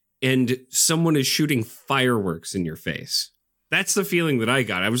pencil, and someone is shooting fireworks in your face. That's the feeling that I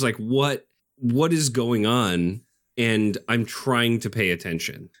got. I was like, what is going on? And I'm trying to pay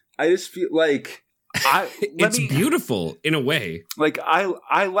attention. I just feel like it's beautiful in a way. Like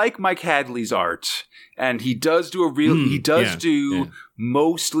I like Mike Hadley's art, and he does do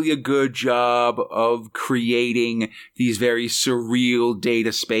mostly a good job of creating these very surreal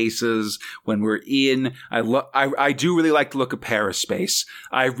data spaces when we're in. I do really like the look of Paraspace.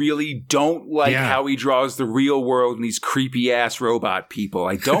 I really don't like how he draws the real world and these creepy ass robot people.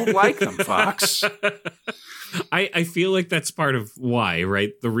 I don't like them, Fox. I feel like that's part of why,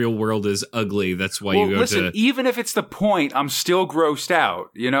 right? The real world is ugly. That's why you go to... even if it's the point, I'm still grossed out,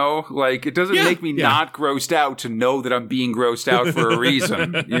 you know? Like, it doesn't make me not grossed out to know that I'm being grossed out for a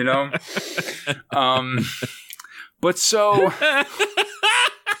reason, you know? But so...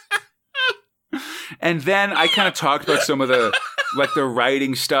 And then I kind of talked about some of the, like, the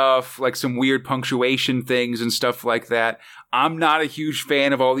writing stuff, like some weird punctuation things and stuff like that. I'm not a huge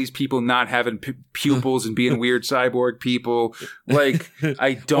fan of all these people not having pupils and being weird cyborg people. Like,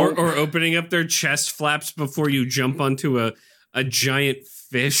 I don't... Or opening up their chest flaps before you jump onto a giant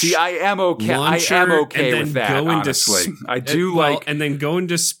fish. See, I am okay with that, honestly. I do like... And then go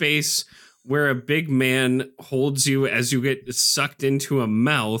into space where a big man holds you as you get sucked into a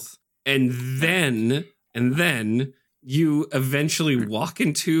mouth, and then and then you eventually walk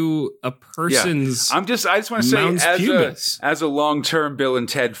into a person's. I just want to say, as a long-term Bill and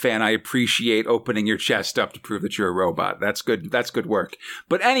Ted fan, I appreciate opening your chest up to prove that you're a robot. That's good. That's good work.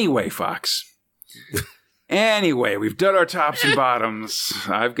 But anyway, Fox. Anyway, we've done our tops and bottoms.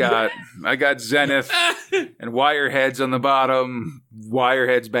 I got Zenith and Wireheads on the bottom.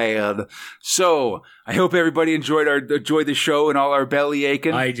 Wireheads bad. So I hope everybody enjoyed the show and all our belly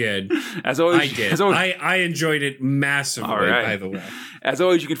aching. I did. As always, I did. I enjoyed it massively. By the way. As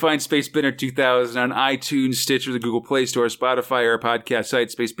always, you can find Space Spinner 2000 on iTunes, Stitcher, the Google Play Store, Spotify, our podcast site,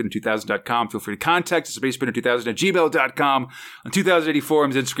 spacespinner2000.com. Feel free to contact us at spacespinner2000 at gmail.com. On 2080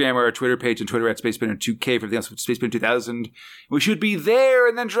 forums, Instagram, or our Twitter page, and Twitter at spacespinner2k for everything else with Space Spinner 2000. We should be there,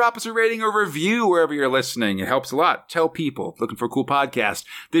 and then drop us a rating or review wherever you're listening. It helps a lot. Tell people looking for a cool podcast.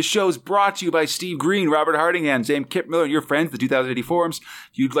 This show is brought to you by Steve Green, Robert Hardingham, James Kip Miller, and your friends, the 2080 forums.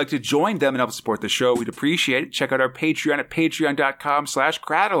 If you'd like to join them and help support the show, we'd appreciate it. Check out our Patreon at patreon.com/Crataline.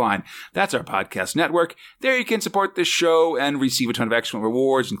 That's our podcast network. There you can support this show and receive a ton of excellent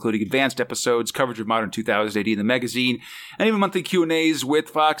rewards, including advanced episodes, coverage of Modern 2080 in the magazine, and even monthly Q&As with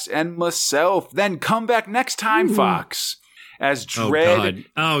Fox and myself. Then come back next time, Fox. As Dredd,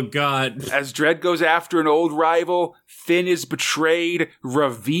 oh God! As Dredd goes after an old rival, Finn is betrayed,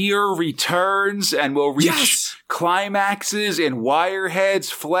 Revere returns, and will reach climaxes in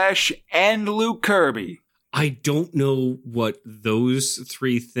Wirehead's flesh and Luke Kirby. I don't know what those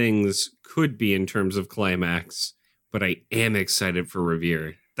three things could be in terms of climax, but I am excited for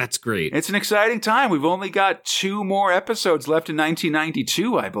Revere. That's great. It's an exciting time. We've only got 2 more episodes left in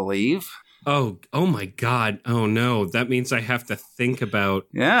 1992, I believe. Oh my God. Oh no. That means I have to think about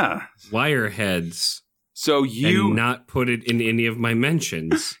Wireheads. So and not put it in any of my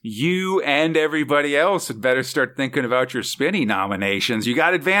mentions. You and everybody else had better start thinking about your Spinny nominations. You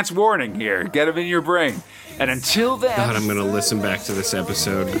got advance warning here. Get them in your brain. And until then... God, I'm going to listen back to this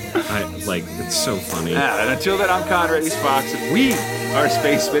episode. It's so funny. Yeah, and until then, I'm Conrad East Fox, and we are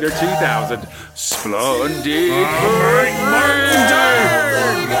Space Spinner 2000. Splendid. No.